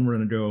 And then we're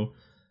going to go.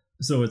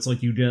 So it's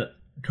like you get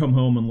Come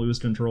Home and Lose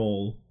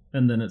Control.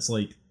 And then it's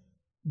like,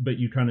 but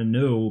you kind of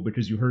know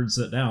because you heard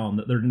Sit Down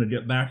that they're going to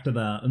get back to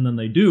that. And then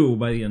they do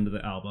by the end of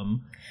the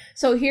album.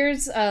 So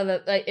here's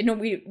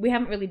we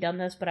haven't really done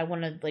this, but I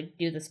want to like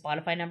do the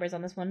Spotify numbers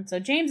on this one. So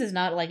James is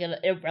not like an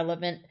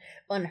irrelevant,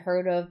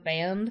 unheard of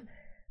band.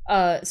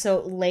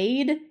 So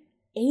Laid,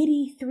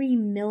 83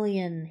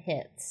 million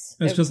hits.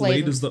 It's just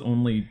Laid is the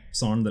only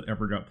song that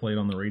ever got played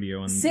on the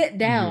radio in Sit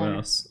Down, the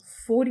US.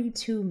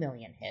 42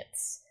 million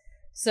hits.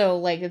 So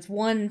like it's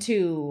 1,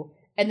 2,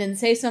 and then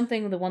Say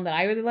Something, the one that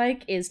I really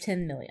like, is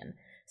 10 million.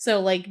 So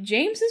like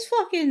James is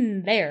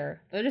fucking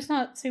there. They're just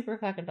not super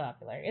fucking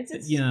popular.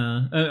 It's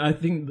yeah. I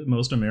think that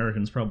most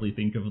Americans probably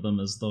think of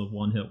them as the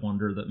one-hit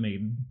wonder that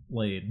made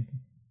Laid.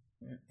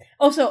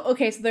 Oh, so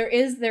okay, so there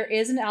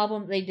is an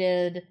album they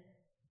did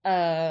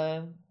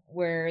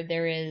where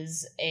there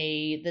is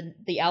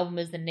the album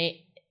is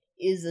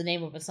the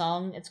name of a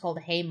song. It's called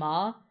Hey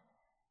Ma.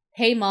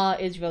 Hey Ma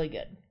is really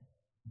good.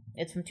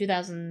 It's from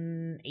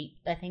 2008,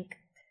 I think.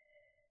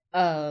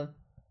 That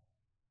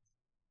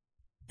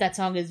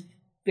song is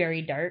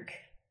very dark,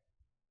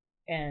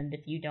 and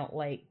if you don't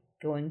like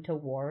going to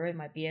war, it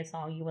might be a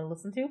song you want to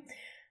listen to.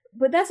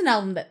 But that's an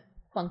album that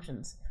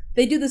functions.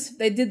 They did this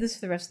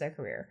for the rest of their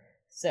career.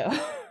 So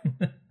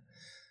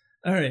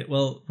all right,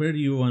 well, where do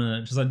you want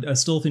to... Because I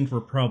still think we're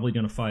probably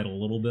going to fight a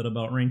little bit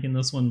about ranking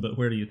this one, but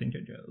where do you think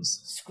it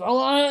goes? Scroll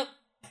on up!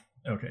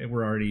 Okay,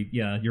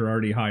 you're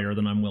already higher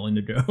than I'm willing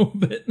to go,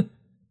 but...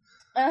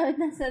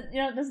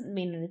 it doesn't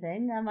mean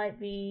anything. I might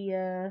be,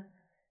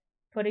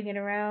 putting it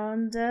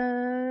around,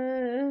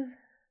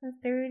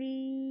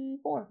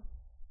 34.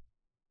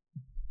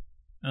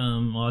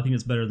 Well, I think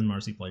it's better than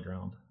Marcy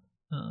Playground.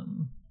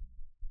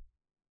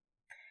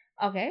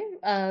 Okay,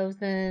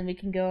 then we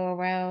can go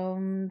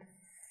around...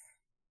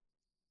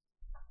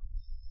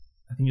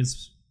 I think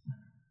it's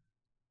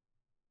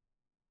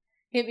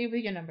Hit me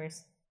with your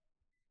numbers.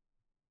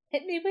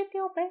 Hit me with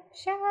your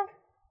best shot.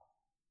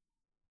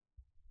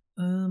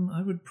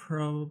 I would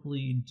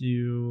probably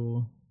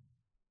do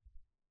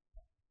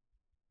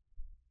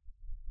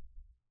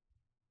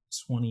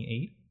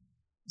 28.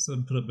 So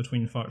I'd put it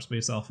between Fox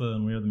Space Alpha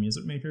and We Are the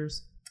Music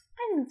Makers.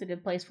 I think that's a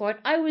good place for it.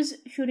 I was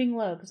shooting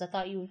low because I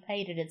thought you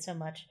hated it so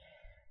much.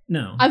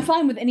 No. I'm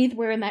fine with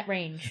anywhere in that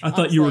range. I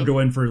thought you were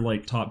going for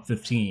like top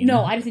 15.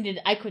 No, I just needed.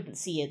 I couldn't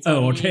see it.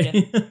 So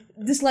okay.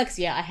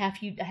 Dyslexia. I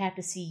have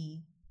to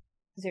see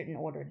a certain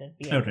order to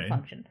be able to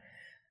function.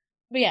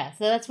 But yeah,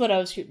 so that's what I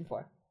was shooting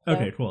for. So,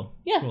 okay, cool.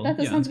 Yeah, cool. That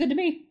sounds good to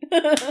me.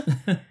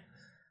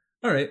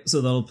 All right,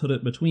 so that'll put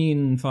it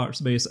between Fox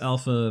Space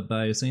Alpha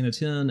by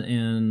Saint-Étienne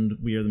and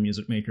We Are the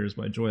Music Makers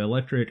by Joy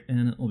Electric,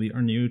 and it will be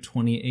our new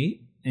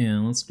 28.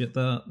 And let's get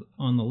that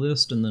on the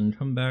list and then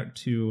come back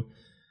to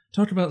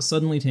talk about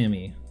Suddenly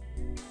Tammy.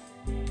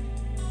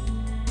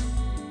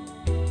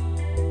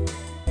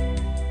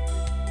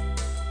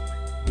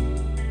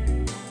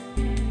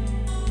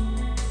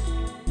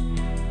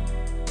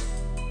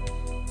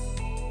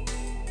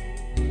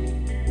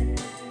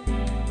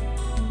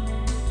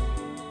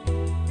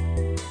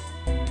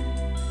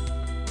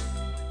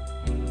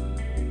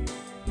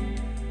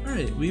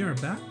 We are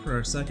back for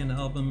our second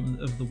album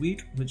of the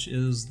week, which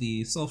is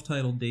the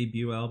self-titled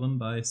debut album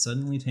by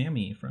Suddenly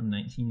Tammy from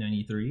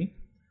 1993.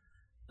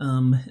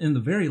 In the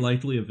very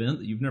likely event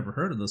that you've never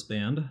heard of this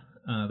band,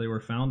 they were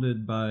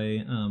founded by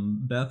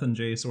Beth and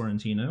Jay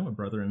Sorrentino, a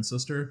brother and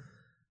sister.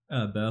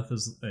 Beth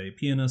is a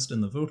pianist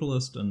and the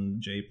vocalist,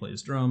 and Jay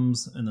plays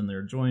drums, and then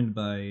they're joined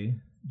by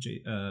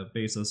a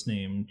bassist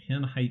named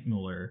Ken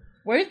Heitmuller.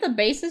 Where's the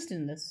bassist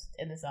in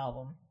this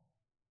album?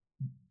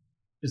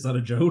 Is that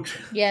a joke?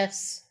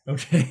 Yes.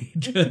 Okay,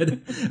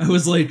 good. I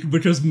was like,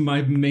 because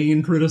my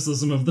main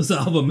criticism of this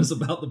album is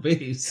about the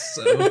bass,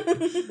 so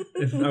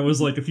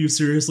if you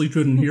seriously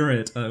couldn't hear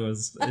it, I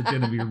was going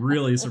to be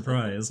really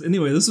surprised.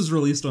 Anyway, this was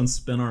released on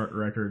Spin Art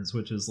Records,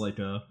 which is like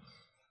a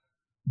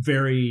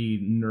very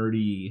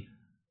nerdy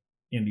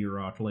indie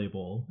rock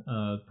label,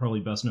 probably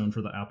best known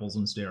for the Apples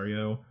in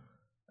Stereo.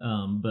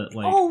 But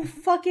like, oh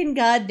fucking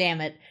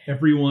goddamn it!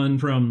 Everyone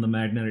from the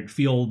Magnetic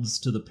Fields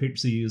to the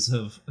Pixies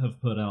have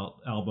put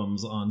out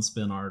albums on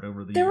Spin Art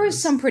over the years. There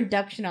was some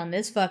production on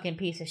this fucking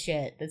piece of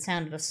shit that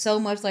sounded so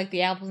much like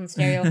the Apples in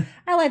Stereo.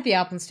 I like the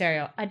Apples in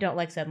Stereo. I don't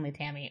like Suddenly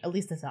Tammy. At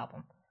least this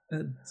album.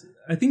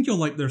 I think you'll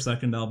like their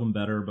second album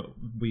better, but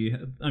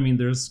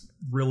there's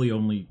really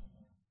only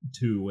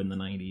two in the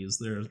 90s.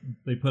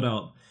 They put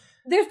out.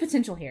 There's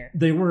potential here.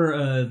 They were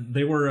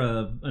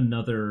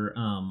another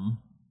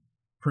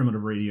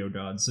Primitive Radio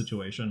Gods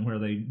situation where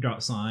they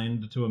got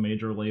signed to a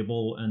major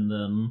label and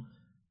then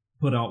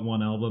put out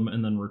one album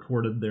and then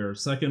recorded their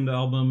second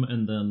album,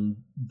 and then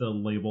the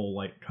label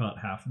like cut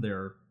half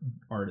their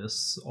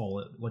artists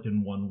all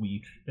in 1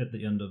 week at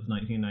the end of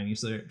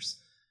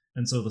 1996,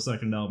 and so the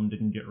second album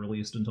didn't get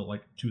released until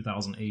like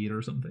 2008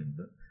 or something.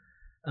 But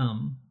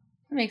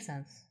that makes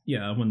sense.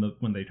 Yeah, when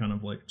they kind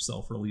of like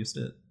self-released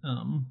it.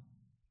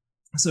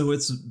 So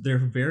they're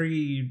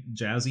very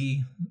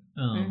jazzy.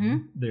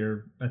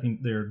 I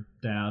think their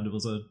dad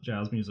was a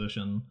jazz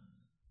musician.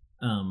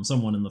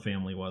 Someone in the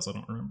family was. I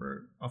don't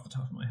remember off the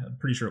top of my head.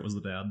 Pretty sure it was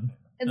the dad.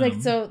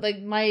 It's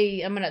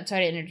I'm gonna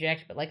try to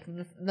interject, but like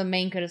the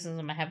main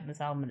criticism I have of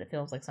this album is it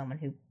feels like someone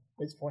who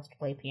was forced to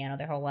play piano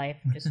their whole life,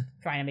 just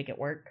trying to make it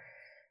work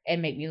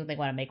and make music they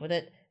want to make with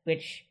it.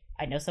 Which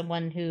I know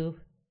someone who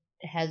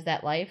has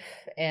that life,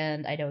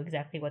 and I know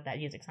exactly what that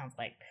music sounds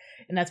like,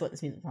 and that's what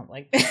this music sounds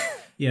like.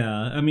 Yeah,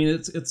 I mean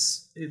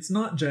it's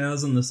not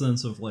jazz in the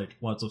sense of like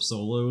lots of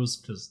solos,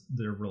 because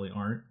there really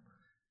aren't,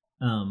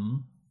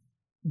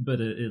 but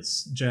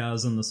it's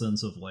jazz in the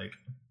sense of like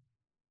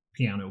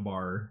piano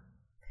bar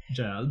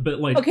jazz. But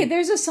like, okay,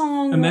 there's a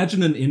song.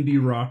 Imagine an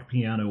indie rock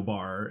piano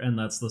bar, and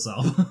that's this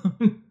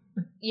album.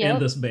 Yeah,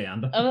 and this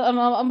band.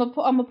 I'm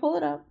gonna pull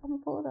it up.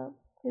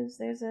 Because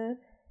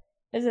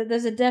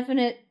there's a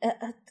definite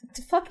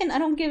fucking. I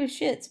don't give a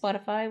shit,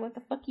 Spotify. What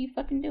the fuck are you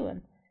fucking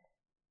doing?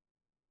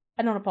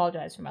 I don't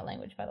apologize for my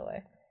language, by the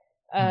way.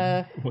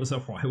 Why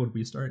would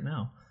we start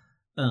now?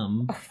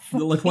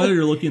 Like, while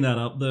you're looking that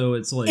up, though,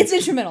 it's like it's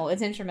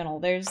instrumental.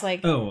 There's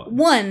like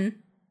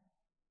one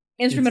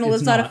instrumental.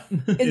 It's not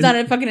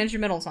a fucking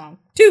instrumental song.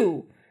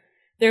 Two,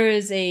 there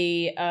is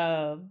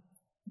a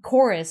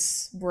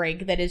chorus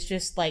break that is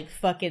just like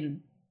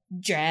fucking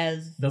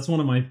jazz. That's one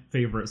of my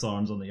favorite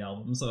songs on the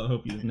album, so I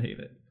hope you didn't hate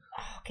it.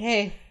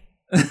 Okay.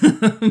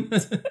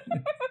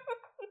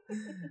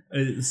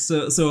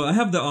 So I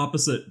have the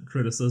opposite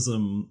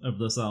criticism of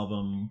this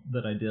album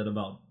that I did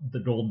about the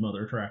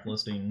Goldmother track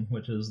listing,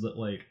 which is that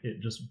like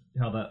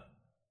how that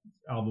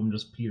album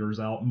just peters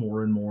out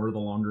more and more the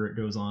longer it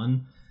goes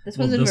on. This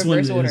one's in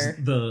reverse order.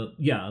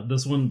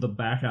 This one, the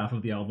back half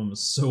of the album is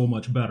so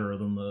much better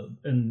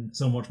and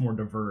so much more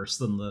diverse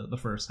than the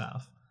first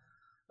half.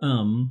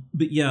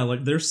 But yeah,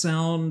 like their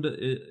sound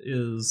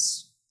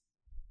is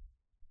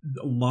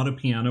a lot of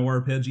piano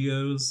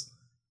arpeggios.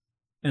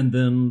 And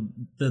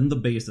then the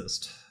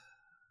bassist,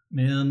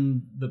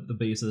 man, the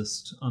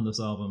bassist on this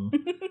album.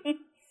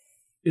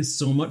 is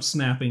so much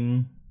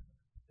snapping.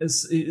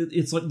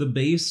 It's like the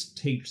bass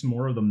takes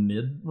more of the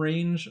mid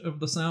range of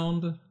the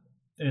sound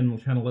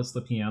and kind of lets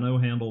the piano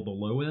handle the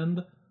low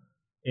end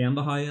and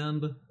the high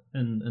end,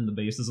 and the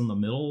bass is in the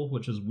middle,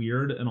 which is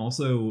weird. And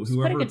also, Just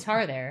put a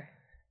guitar there.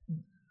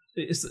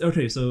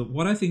 Okay, so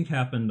what I think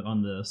happened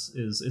on this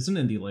is it's an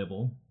indie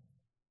label,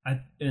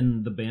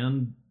 and the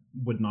band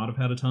would not have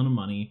had a ton of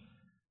money.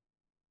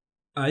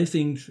 I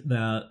think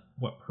that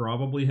what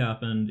probably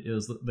happened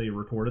is that they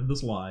recorded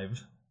this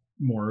live,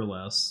 more or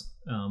less.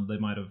 They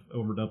might have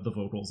overdubbed the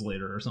vocals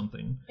later or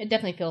something. It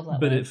definitely feels that way.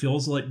 But it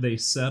feels like they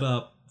set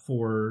up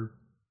for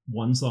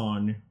one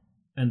song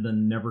and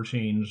then never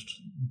changed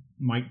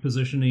mic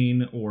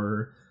positioning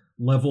or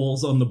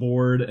levels on the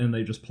board, and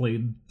they just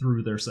played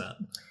through their set.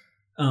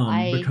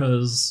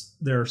 Because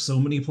there are so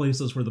many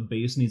places where the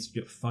bass needs to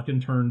get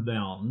fucking turned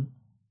down,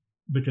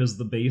 because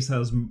the bass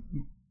has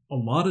a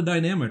lot of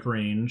dynamic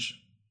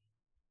range,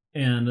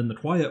 and in the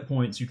quiet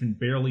points you can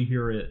barely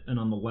hear it, and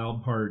on the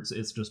loud parts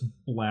it's just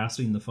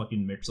blasting the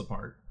fucking mix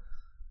apart.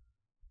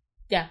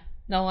 Yeah,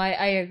 no,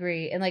 I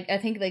agree. And like, I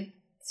think, like,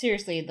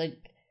 seriously, like,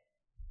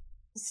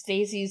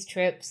 Stacy's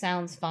Trip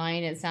sounds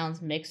fine. It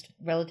sounds mixed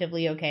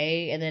relatively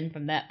okay, and then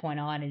from that point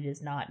on it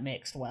is not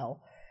mixed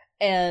well.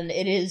 And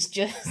it is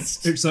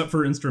just except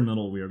for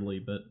instrumental, weirdly,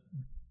 but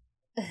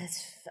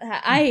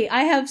I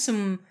have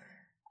some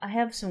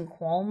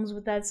qualms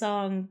with that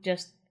song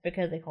just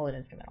because they call it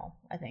instrumental.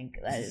 I think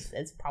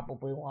it's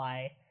probably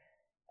why.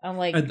 I'm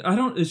like, I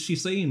don't. Is she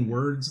saying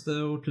words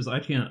though? Because I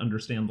can't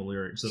understand the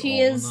lyrics at all.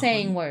 She is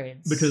saying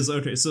words. Because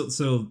okay, so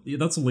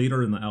that's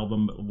later in the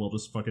album, but we'll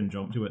just fucking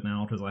jump to it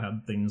now because I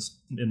had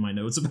things in my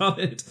notes about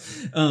it.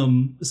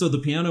 So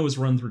the piano is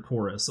run through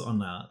chorus on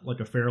that, like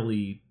a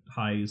fairly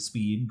high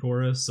speed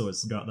chorus. So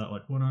it's got that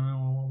like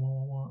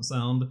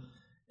sound,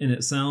 and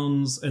it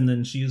sounds, and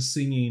then she is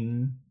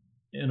singing,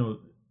 is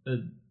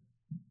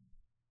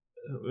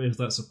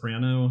that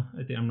soprano?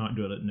 I think I'm not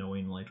good at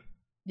knowing like.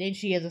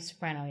 She is a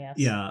soprano, yes.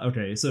 Yeah,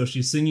 okay. So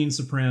she's singing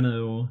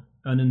soprano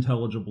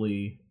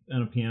unintelligibly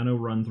and a piano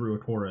run through a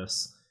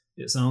chorus.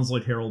 It sounds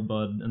like Harold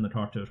Budd and the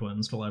Cocteau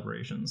Twins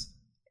collaborations.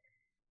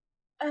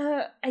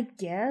 I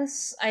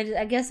guess.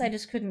 I guess I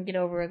just couldn't get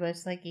over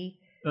this, like,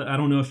 I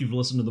don't know if you've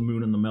listened to The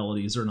Moon and the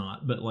Melodies or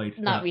not, but like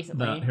not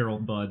recently. That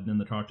Harold Budd and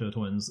the Cocteau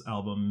Twins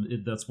album,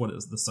 that's what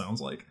this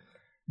sounds like.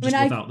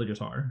 Just without the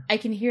guitar. I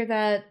can hear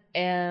that,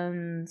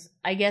 and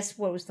I guess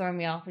what was throwing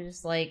me off was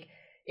just like,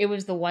 it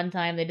was the one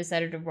time they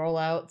decided to roll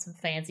out some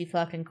fancy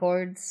fucking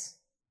chords.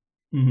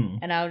 Mm-hmm.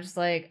 And I was just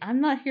like, I'm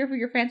not here for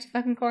your fancy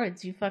fucking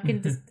chords. You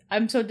fucking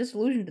I'm so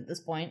disillusioned at this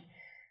point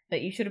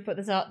that you should have put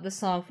this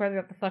song further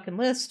up the fucking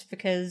list,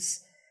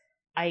 because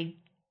I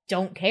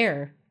don't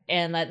care.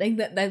 And I think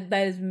that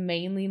is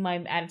mainly my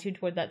attitude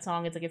toward that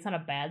song. It's like, it's not a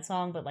bad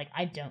song, but like,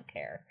 I don't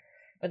care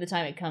by the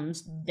time it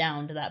comes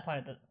down to that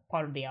part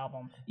of the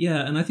album.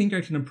 Yeah, and I think I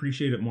can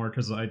appreciate it more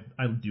because I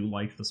do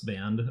like this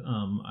band.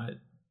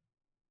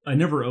 I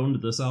never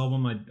owned this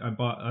album.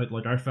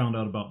 I found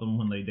out about them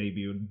when they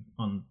debuted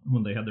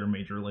when they had their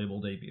major label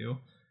debut,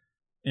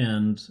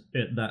 and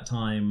at that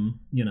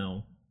time,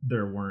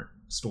 there weren't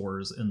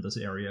stores in this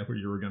area where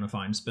you were going to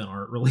find spin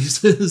art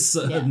releases,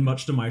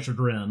 much to my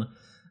chagrin.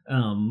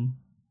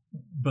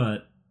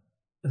 But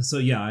so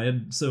yeah,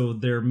 so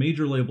their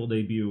major label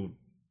debut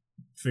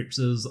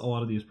fixes a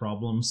lot of these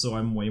problems, so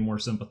I'm way more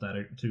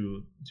sympathetic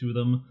to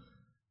them.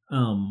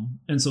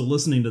 And so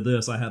listening to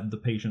this, I had the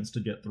patience to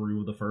get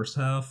through the first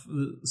half.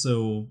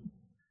 So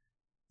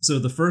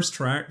the first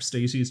track,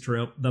 Stacy's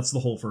Trip, that's the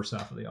whole first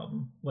half of the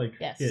album. Like,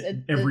 yes,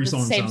 every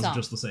song sounds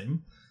just the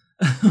same.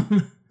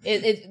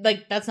 It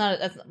like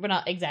we're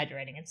not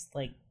exaggerating. It's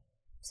like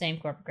same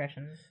chord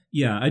progression.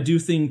 Yeah, I do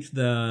think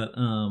that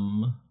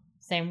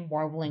same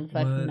warbling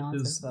fucking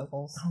nonsense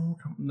vocals. Oh,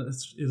 it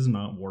is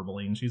not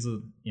warbling. She's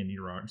an indie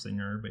rock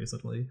singer,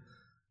 basically.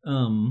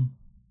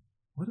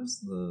 What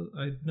is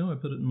I know I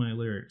put it in my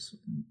lyrics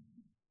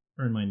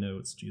or in my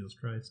notes. Jesus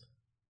Christ!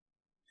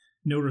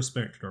 No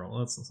Respect Girl.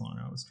 That's the song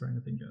I was trying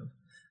to think of.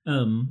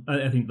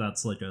 I think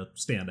that's like a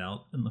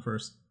standout in the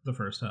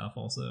first half.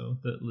 Also,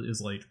 that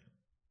is like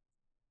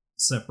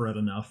separate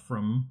enough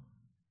from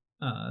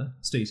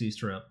Stacy's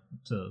Trip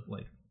to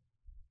like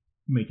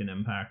make an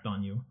impact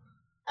on you.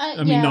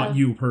 I mean, not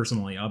you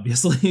personally,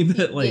 obviously,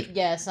 but like,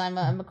 yes, I'm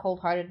a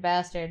cold-hearted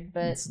bastard,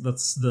 but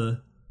that's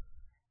the.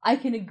 I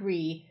can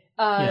agree.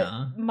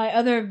 My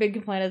other big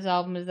complaint of this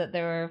album is that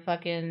there were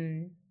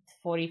fucking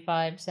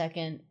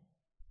 45-second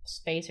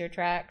spacer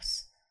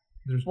tracks.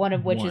 There's one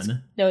of which is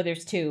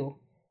there's two.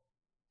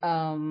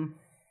 Let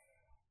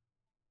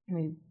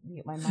me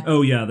get my mind.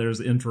 Oh yeah, there's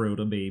Intro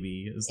to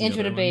Baby.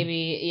 Intro to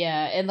Baby,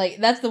 yeah, and like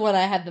that's the one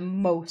I had the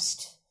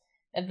most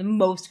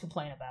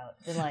complaint about.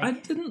 Like,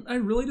 I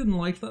really didn't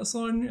like that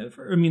song.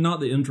 I mean, not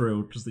the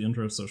intro, because the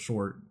intro is so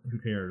short. Who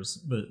cares?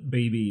 But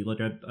Baby, like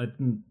I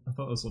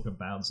thought it was like a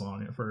bad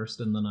song at first,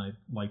 and then I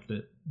liked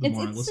it the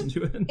more I listened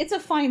to it. It's a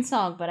fine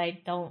song, but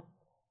I don't.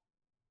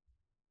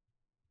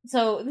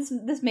 So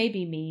this may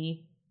be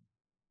me,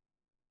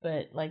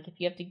 but like, if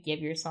you have to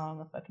give your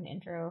song a fucking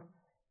intro,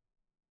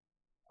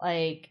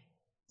 Like,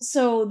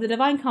 so the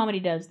Divine Comedy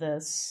does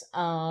this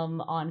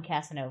on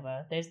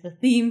Casanova. There's the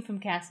theme from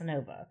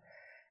Casanova,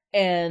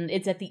 and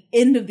it's at the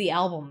end of the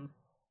album.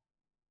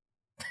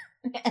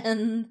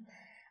 And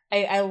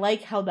I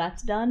like how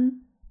that's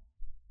done,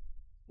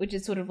 which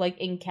is sort of like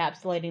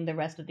encapsulating the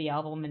rest of the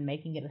album and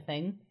making it a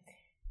thing.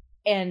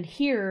 And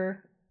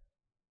here,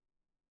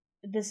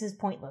 this is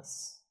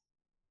pointless.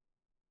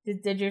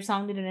 Did your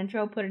song need an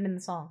intro? Put it in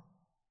the song.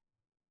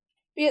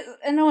 Yeah,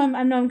 I know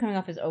I'm coming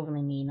off as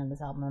overly mean on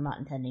this album. I'm not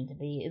intending to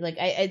be. Like,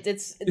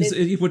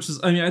 which is,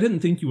 I mean, I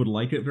didn't think you would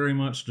like it very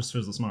much, just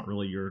because it's not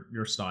really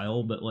your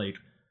style. But like,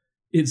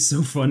 it's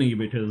so funny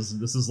because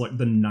this is like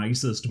the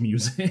nicest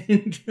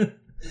music.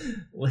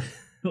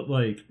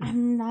 like,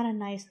 I'm not a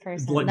nice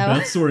person. Like, no.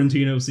 Beth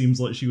Sorrentino seems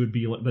like she would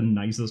be like the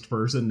nicest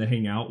person to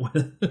hang out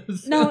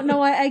with.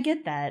 No, I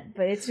get that,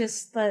 but it's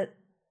just that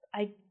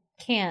I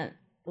can't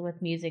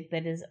with music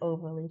that is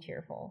overly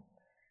cheerful.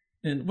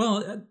 And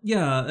well,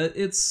 yeah,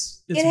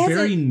 it's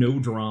very no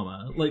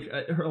drama. Like,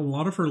 a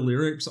lot of her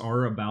lyrics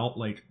are about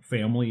like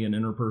family and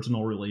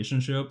interpersonal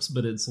relationships,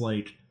 but it's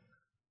like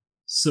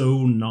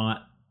so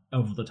not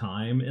of the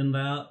time in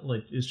that.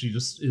 Like,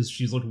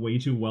 she's like way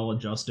too well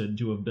adjusted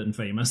to have been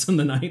famous in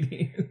the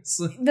 90s.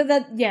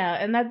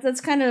 And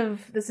that's kind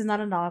of, this is not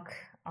a knock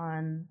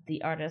on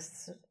the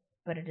artists,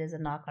 but it is a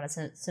knock on a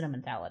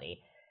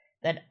sentimentality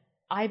that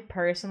I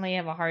personally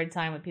have a hard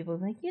time with people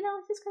like,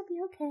 it's just gonna be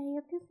okay,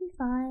 it's gonna be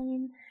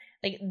fine.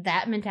 Like,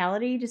 that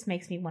mentality just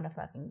makes me want to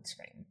fucking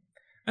scream.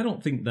 I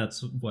don't think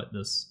that's what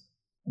this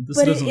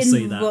doesn't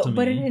say that to me.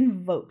 But it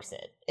invokes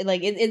it.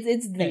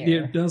 It's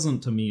there. It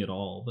doesn't to me at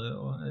all,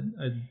 though.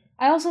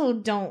 I also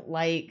don't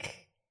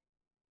like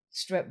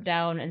stripped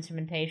down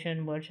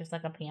instrumentation where it's just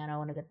like a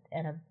piano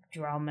and a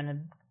drum and a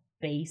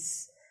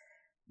bass,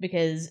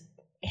 because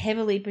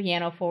heavily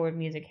piano forward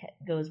music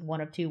goes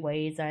one of two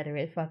ways. Either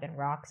it fucking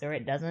rocks or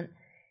it doesn't.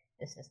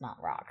 This does not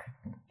rock.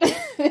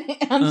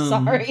 I'm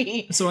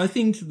sorry. So I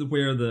think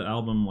where the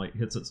album like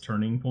hits its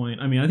turning point,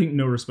 I mean, I think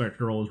No Respect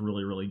Girl is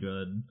really, really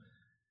good.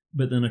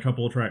 But then a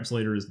couple of tracks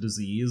later is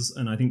Disease,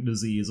 and I think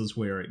Disease is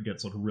where it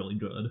gets like really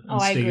good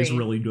and stays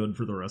really good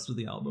for the rest of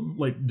the album.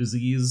 Like,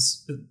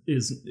 Disease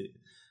is,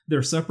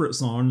 they're separate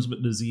songs,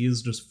 but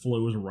Disease just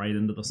flows right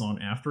into the song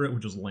after it,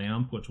 which is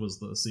Lamp, which was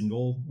the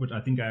single, which I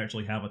think I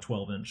actually have a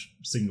 12-inch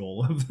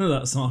single of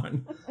that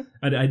song.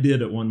 I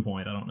did at one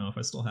point. I don't know if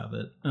I still have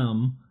it.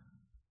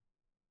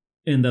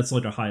 And that's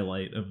like a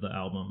highlight of the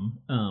album.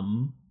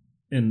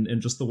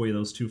 And just the way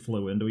those two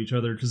flow into each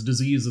other, because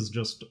Disease is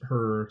just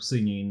her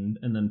singing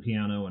and then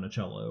piano and a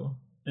cello,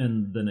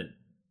 and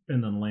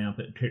then Lamp,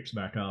 it kicks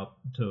back up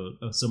to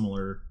a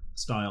similar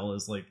style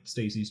as like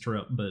Stacy's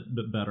Trip, but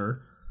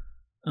better.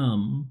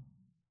 And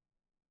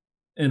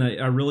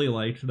I really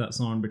liked that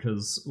song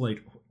because like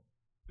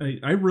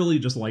I really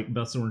just like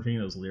Beth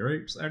Sorrentino's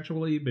lyrics,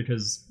 actually,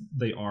 because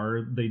they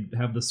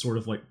have this sort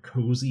of like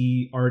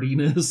cozy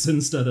artiness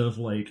instead of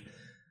like,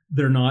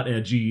 they're not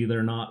edgy,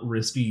 they're not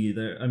risky.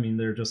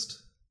 They're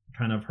just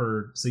kind of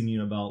her singing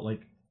about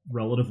like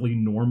relatively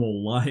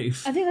normal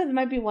life. I think that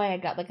might be why I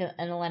got like an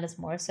Alanis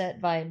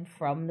Morissette vibe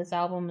from this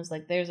album. Is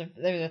like there's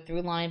a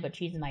through line, but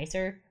she's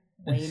nicer,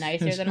 way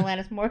nicer than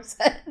Alanis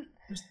Morissette.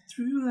 There's a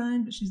through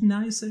line, but she's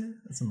nicer.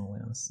 That's an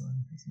Alanis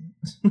song,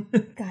 isn't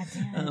it? God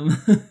damn.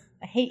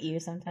 I hate you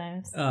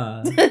sometimes.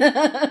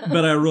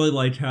 But I really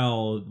like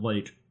how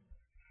like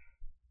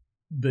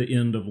the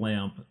end of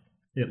Lamp,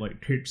 it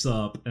like kicks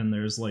up and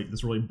there's like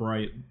this really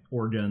bright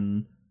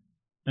organ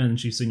and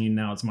she's singing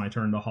Now It's My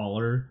Turn to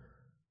Holler,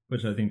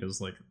 which I think is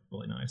like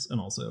really nice.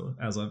 And also,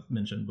 as I've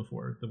mentioned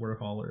before, the word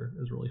holler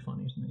is really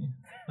funny to me.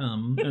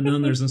 And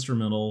then there's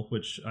instrumental,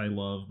 which I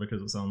love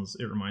because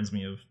it reminds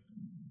me of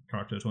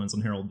Cocteau Twins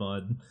and Harold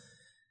Budd.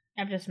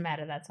 I'm just mad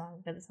at that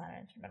song because it's not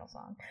an instrumental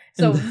song.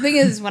 So the thing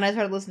is, when I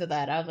started listening to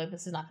that, I was like,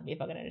 this is not going to be a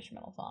fucking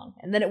instrumental song.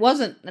 And then it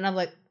wasn't. And I'm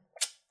like...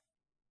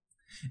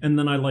 And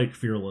then I like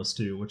Fearless,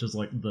 too, which is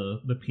like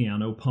the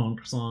piano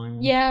punk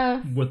song.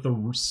 Yeah. With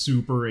the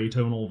super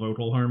atonal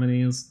vocal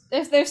harmonies.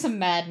 There's some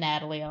Mad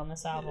Natalie on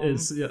this album.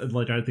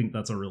 I think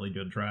that's a really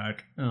good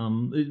track.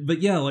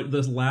 But yeah, like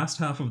this last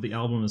half of the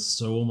album is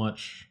so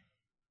much...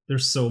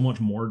 There's so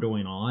much more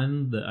going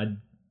on that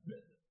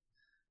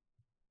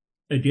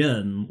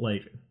again,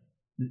 like...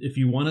 If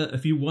you want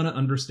to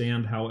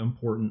understand how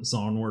important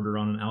song order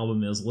on an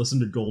album is,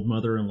 listen to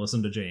Goldmother and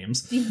listen to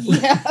James.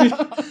 Yeah.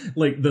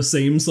 Like the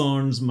same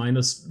songs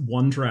minus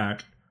one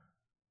track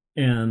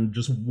and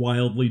just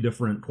wildly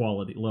different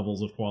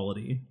levels of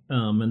quality.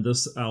 And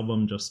this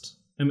album just,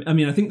 I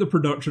mean, I think the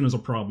production is a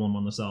problem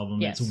on this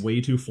album. Yes. It's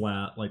way too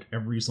flat. Like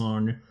every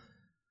song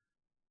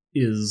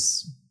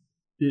is...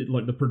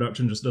 like the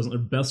production just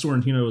doesn't. Beth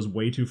Sorrentino is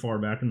way too far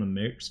back in the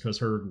mix because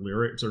her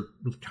lyrics are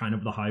kind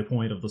of the high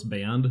point of this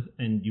band,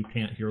 and you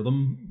can't hear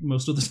them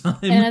most of the time.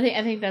 And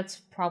I think that's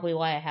probably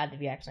why I had the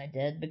reaction I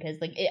did, because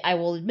like I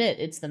will admit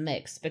it's the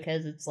mix,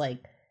 because it's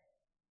like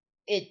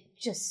it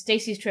just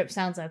Stacy's Trip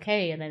sounds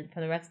okay, and then for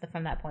the rest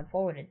from that point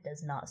forward, it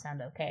does not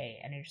sound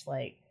okay, and you're just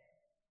like,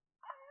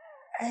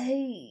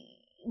 I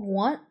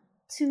want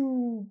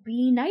to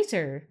be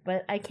nicer,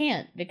 but I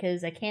can't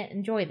because I can't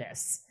enjoy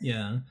this.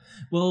 Yeah.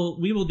 Well,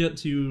 we will get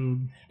to...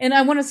 And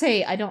I want to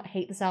say, I don't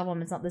hate this album.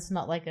 This is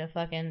not like a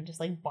fucking just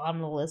like bottom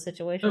of the list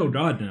situation. Oh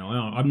god, no.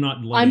 I'm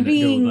not letting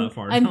it go that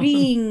far. I'm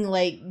being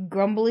like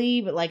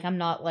grumbly, but like I'm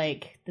not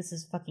like, this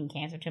is fucking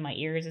cancer to my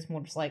ears. It's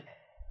more just like...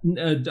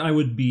 I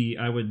would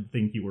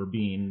think you were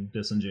being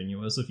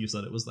disingenuous if you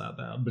said it was that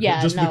bad.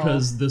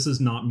 Because this is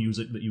not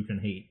music that you can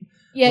hate.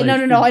 Yeah,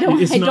 like, no, I don't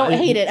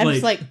hate it. I'm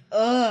just like,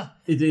 ugh.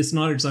 It's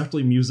not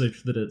exactly music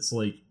that it's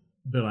like,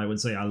 that I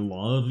would say I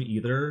love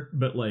either,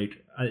 but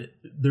like,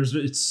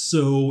 it's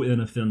so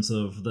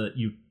inoffensive that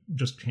you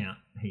just can't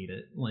hate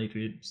it. Like,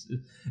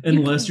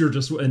 unless you're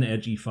just an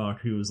edgy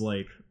fuck who is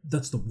like,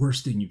 that's the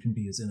worst thing you can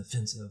be is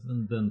inoffensive,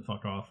 and then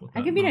fuck off with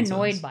that I can be nonsense.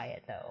 Annoyed by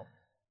it, though.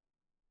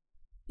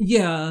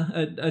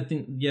 Yeah, I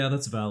think, yeah,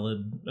 that's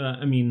valid.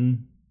 I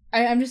mean...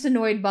 I'm just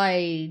annoyed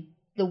by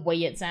the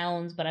way it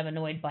sounds, but I'm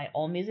annoyed by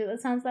all music that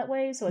sounds that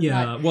way, so it's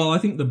not... well, I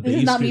think the bass... This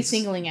is not me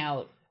singling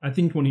out. I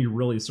think when he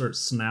really starts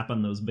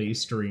snapping those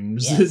bass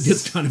strings, it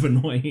gets kind of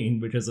annoying,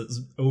 because it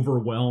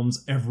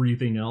overwhelms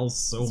everything else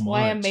so much. That's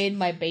why I made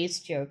my bass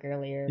joke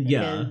earlier,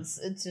 because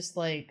it's just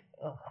like,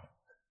 ugh.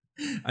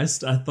 I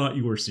thought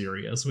you were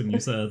serious when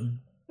you said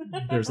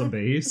there's a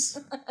bass.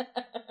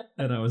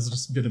 And I was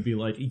just gonna be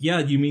like, yeah,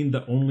 you mean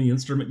the only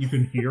instrument you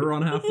can hear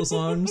on half the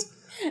songs?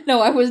 No,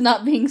 I was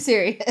not being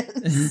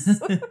serious.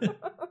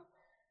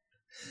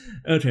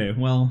 Okay,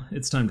 well,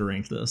 it's time to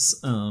rank this.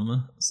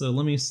 So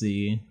let me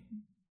see.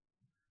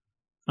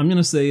 I'm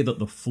gonna say that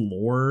the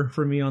floor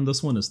for me on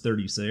this one is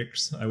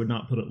 36. I would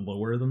not put it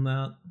lower than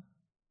that.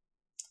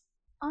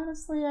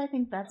 Honestly, I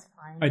think that's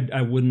fine.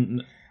 I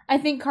wouldn't... I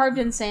think Carved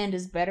in Sand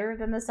is better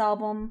than this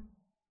album.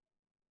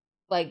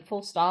 Like,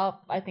 full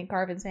stop. I think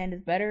Carved in Sand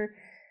is better.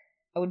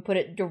 I would put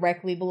it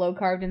directly below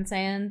Carved in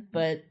Sand,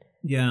 but...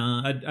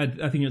 Yeah,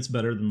 I think it's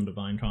better than The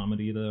Divine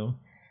Comedy, though.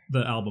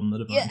 The album, The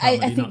Divine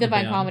Comedy. I think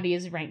Divine Comedy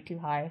is ranked too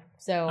high,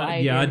 so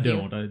I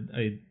don't.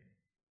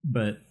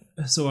 But,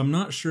 so I'm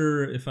not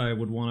sure if I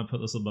would want to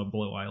put this above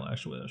Below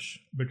Eyelash Wish,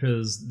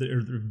 because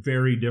they're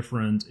very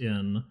different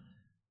in...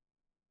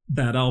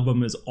 That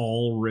album is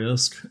all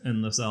risk,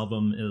 and this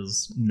album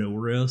is no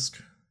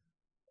risk,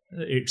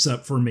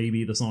 except for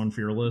maybe the song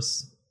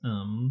Fearless,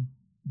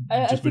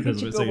 just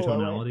because of its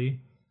atonality.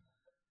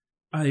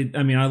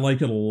 I mean, I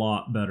like it a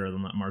lot better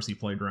than that Marcy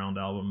Playground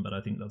album, but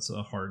I think that's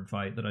a hard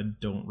fight that I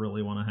don't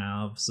really want to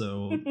have.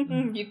 So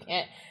you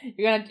can't.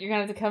 You're gonna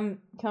have to come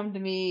to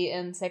me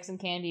and Sex and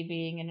Candy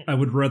being an. I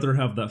would rather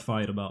have that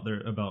fight about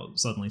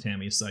Suddenly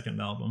Tammy's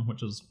second album,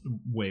 which is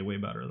way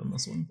better than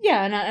this one.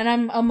 Yeah, and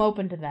I'm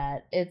open to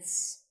that.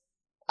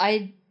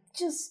 I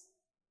just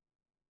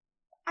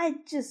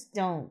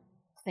don't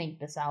think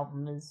this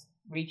album is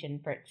reaching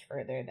much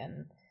further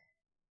than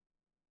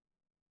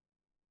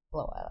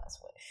Below Eyelash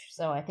Wish,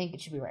 so I think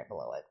it should be right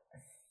below it.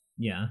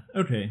 Yeah.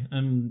 Okay.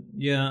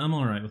 I'm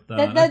all right with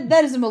that.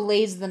 That is a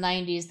malaise of the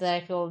 '90s that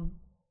I feel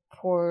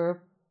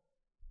poor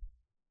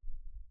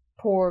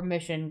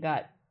Mission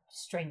got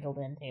strangled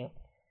into.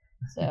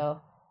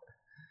 So.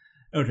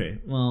 Okay.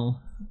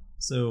 Well,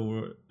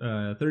 so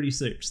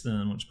 36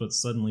 then, which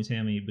puts Suddenly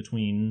Tammy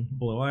between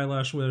Below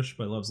Eyelash Wish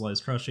by Love's Lies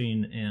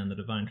Crushing and The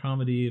Divine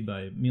Comedy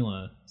by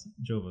Mila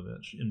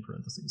Jovovich in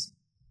parentheses.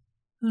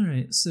 All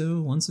right.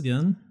 So once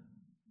again,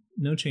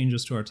 no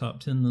changes to our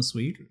top 10 this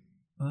week,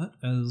 but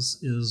as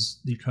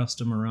is the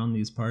custom around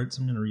these parts,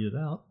 I'm going to read it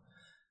out.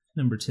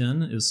 Number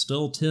 10 is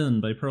Still 10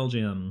 by Pearl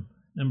Jam.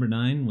 Number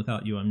 9,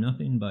 Without You I'm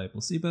Nothing by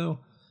Placebo.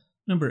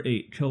 Number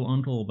 8, Kill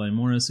Uncle by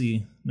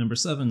Morrissey. Number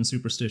 7,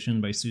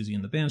 Superstition by Susie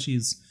and the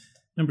Banshees.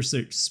 Number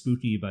 6,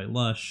 Spooky by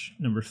Lush.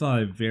 Number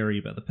 5, Very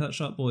by the Pet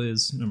Shop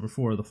Boys. Number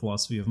 4, The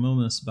Philosophy of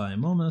Momus by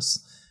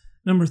Momus.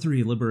 Number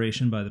 3,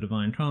 Liberation by The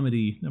Divine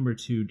Comedy. Number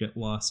 2, Get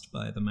Lost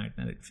by The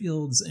Magnetic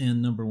Fields. And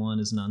number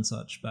 1 is None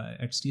Such by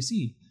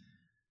XTC.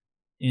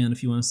 And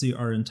if you want to see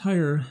our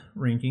entire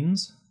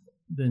rankings,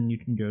 then you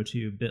can go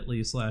to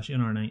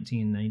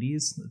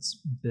bit.ly/NR1990s. That's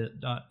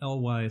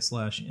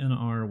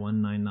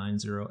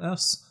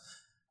bit.ly/NR1990s.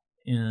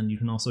 And you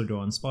can also go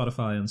on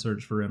Spotify and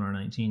search for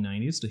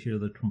NR1990s to hear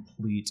the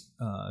complete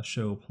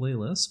show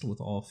playlist with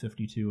all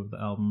 52 of the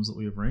albums that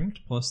we have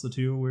ranked, plus the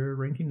 2 we're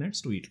ranking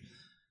next week.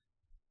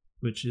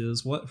 Which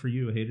is what for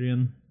you,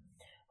 Hadrian?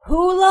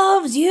 Who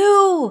loves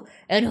you?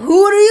 And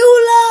who do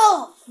you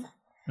love?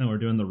 Oh, we're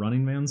doing the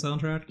Running Man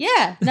soundtrack?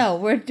 Yeah, no,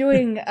 we're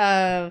doing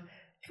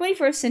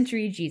 21st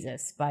Century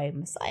Jesus by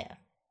Messiah.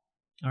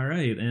 All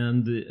right,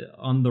 and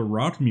on the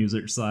rock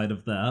music side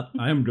of that,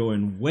 I am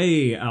going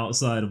way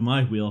outside of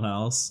my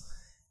wheelhouse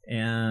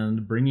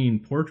and bringing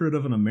Portrait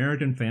of an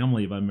American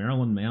Family by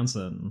Marilyn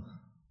Manson,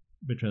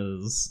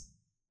 because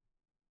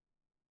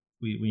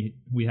we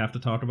have to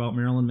talk about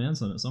Marilyn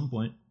Manson at some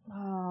point.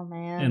 Oh,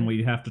 man. And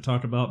we have to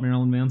talk about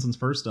Marilyn Manson's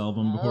first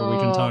album before we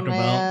can talk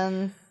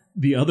about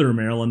the other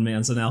Marilyn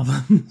Manson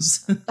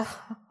albums.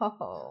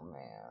 Oh,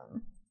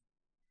 man.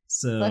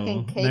 So,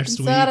 fucking cake next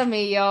inside week, of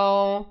me,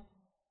 y'all.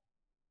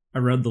 I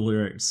read the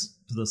lyrics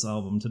to this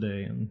album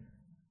today, and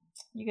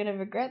you're gonna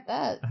regret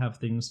that. I have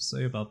things to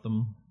say about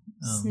them.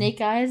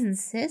 Snake Eyes and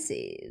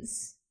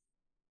Sissies.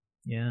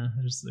 Yeah,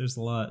 there's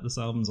a lot. This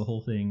album's a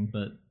whole thing,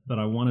 but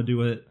I want to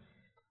do it.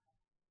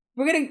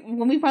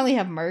 When we finally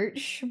have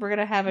merch, we're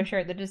gonna have a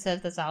shirt that just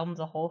says this album's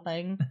a whole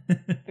thing.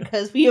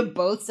 Because we have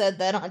both said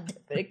that on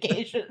different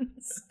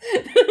occasions.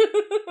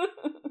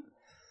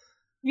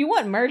 If you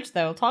want merch,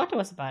 though, talk to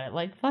us about it.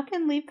 Like,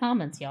 fucking leave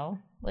comments, y'all.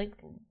 Like,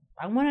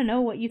 I want to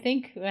know what you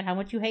think and how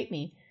much you hate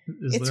me.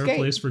 Is there a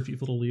place for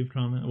people to leave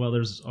comments? Well,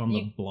 there's on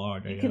the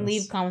blog, I guess. You can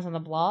leave comments on the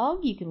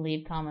blog. You can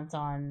leave comments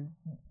on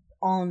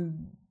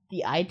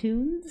the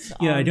iTunes.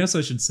 Yeah, I guess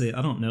I should say,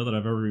 I don't know that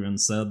I've ever even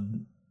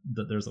said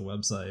that there's a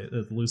website.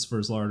 It's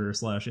Lucifer's Larder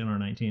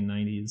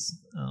 /NR1990s.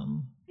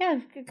 Yeah,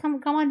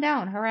 come on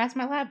down. Harass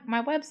my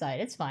website.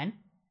 It's fine.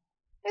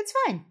 It's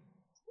fine.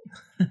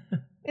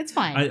 It's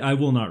fine. I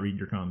will not read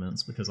your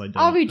comments because I don't.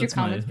 I'll read your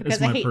comments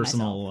because I hate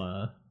personal,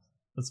 myself.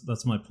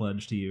 That's my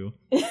pledge to you.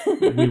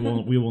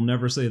 we will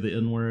never say the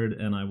N-word,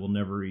 and I will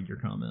never read your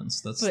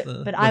comments. That's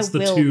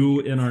the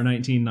two in our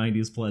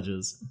 1990s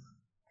pledges.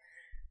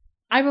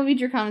 I will read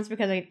your comments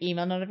because I get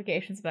email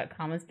notifications about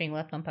comments being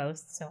left on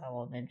posts, so I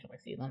will eventually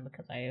see them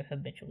because I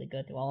habitually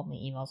go through all of my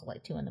emails at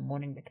like 2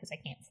 a.m. because I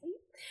can't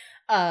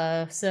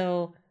sleep.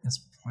 So that's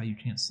why you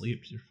can't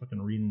sleep, because you're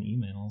fucking reading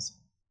emails.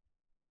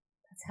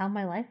 That's how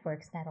my life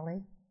works,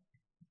 Natalie.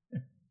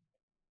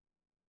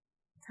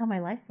 That's how my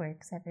life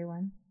works,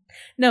 everyone.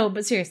 No,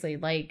 but seriously,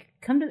 like,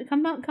 come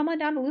on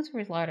down to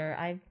Lucifer's Larder.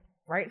 I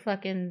write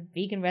fucking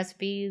vegan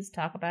recipes,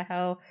 talk about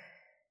how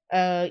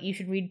you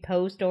should read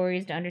Poe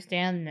stories to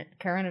understand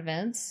current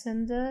events,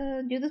 and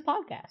do this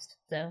podcast.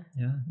 So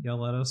yeah,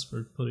 yell at us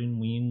for putting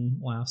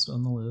Ween last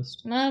on the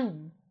list.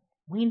 No,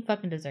 Ween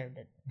fucking deserved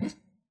it.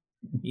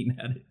 Ween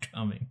had it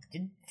coming.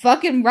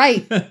 Fucking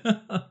right.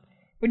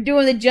 We're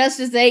doing the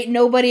justice ain't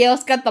nobody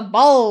else got the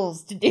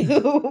balls to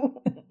do.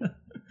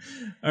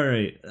 All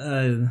right,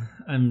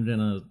 I'm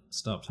gonna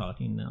stop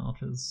talking now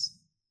because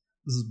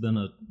this has been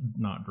a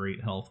not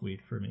great health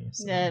week for me.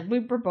 So. Yeah, we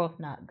were both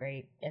not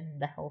great in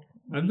the health.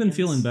 I've been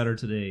feeling better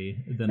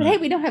today. But hey,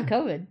 we don't have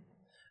COVID.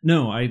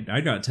 No,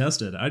 I got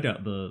tested. I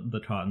got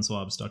the cotton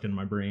swab stuck in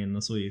my brain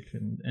this week,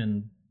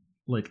 and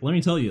like, let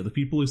me tell you, the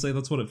people who say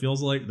that's what it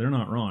feels like, they're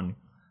not wrong.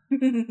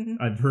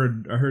 I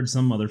heard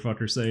some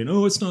motherfucker saying,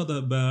 "Oh, it's not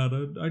that bad.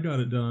 I got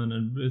it done,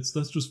 and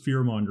that's just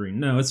fear mongering."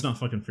 No, it's not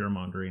fucking fear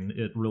mongering.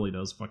 It really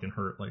does fucking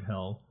hurt like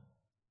hell.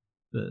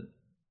 But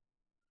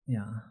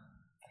yeah,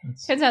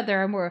 turns out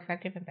there are more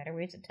effective and better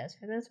ways to test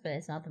for this, but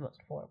it's not the most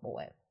affordable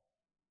way.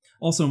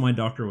 Also, my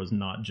doctor was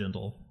not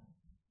gentle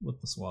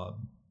with the swab.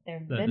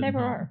 They never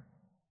are.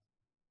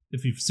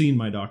 If you've seen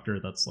my doctor,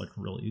 that's like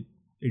really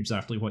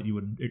exactly what you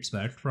would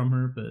expect from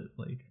her. But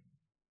like,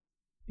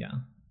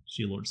 yeah.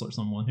 She looks like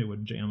someone who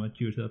would jam a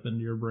Q-tip into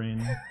your brain.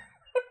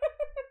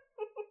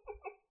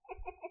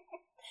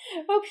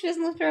 Hope she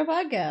doesn't listen to our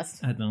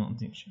podcast. I don't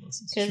think she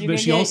listens.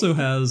 But she also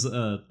has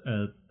a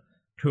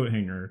coat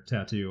hanger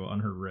tattoo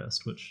on her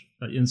wrist, which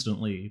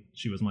instantly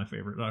she was my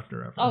favorite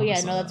doctor after. Oh yeah,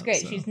 no, that's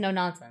great. So. She's no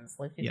nonsense.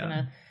 Like she's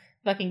gonna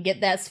fucking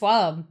get that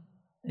swab.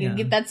 You can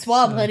get that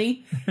swab,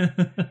 honey.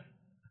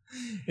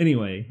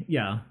 Anyway,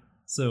 yeah.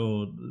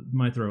 So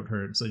my throat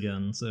hurts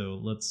again. So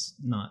let's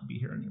not be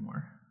here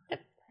anymore.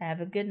 Have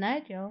a good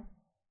night, y'all.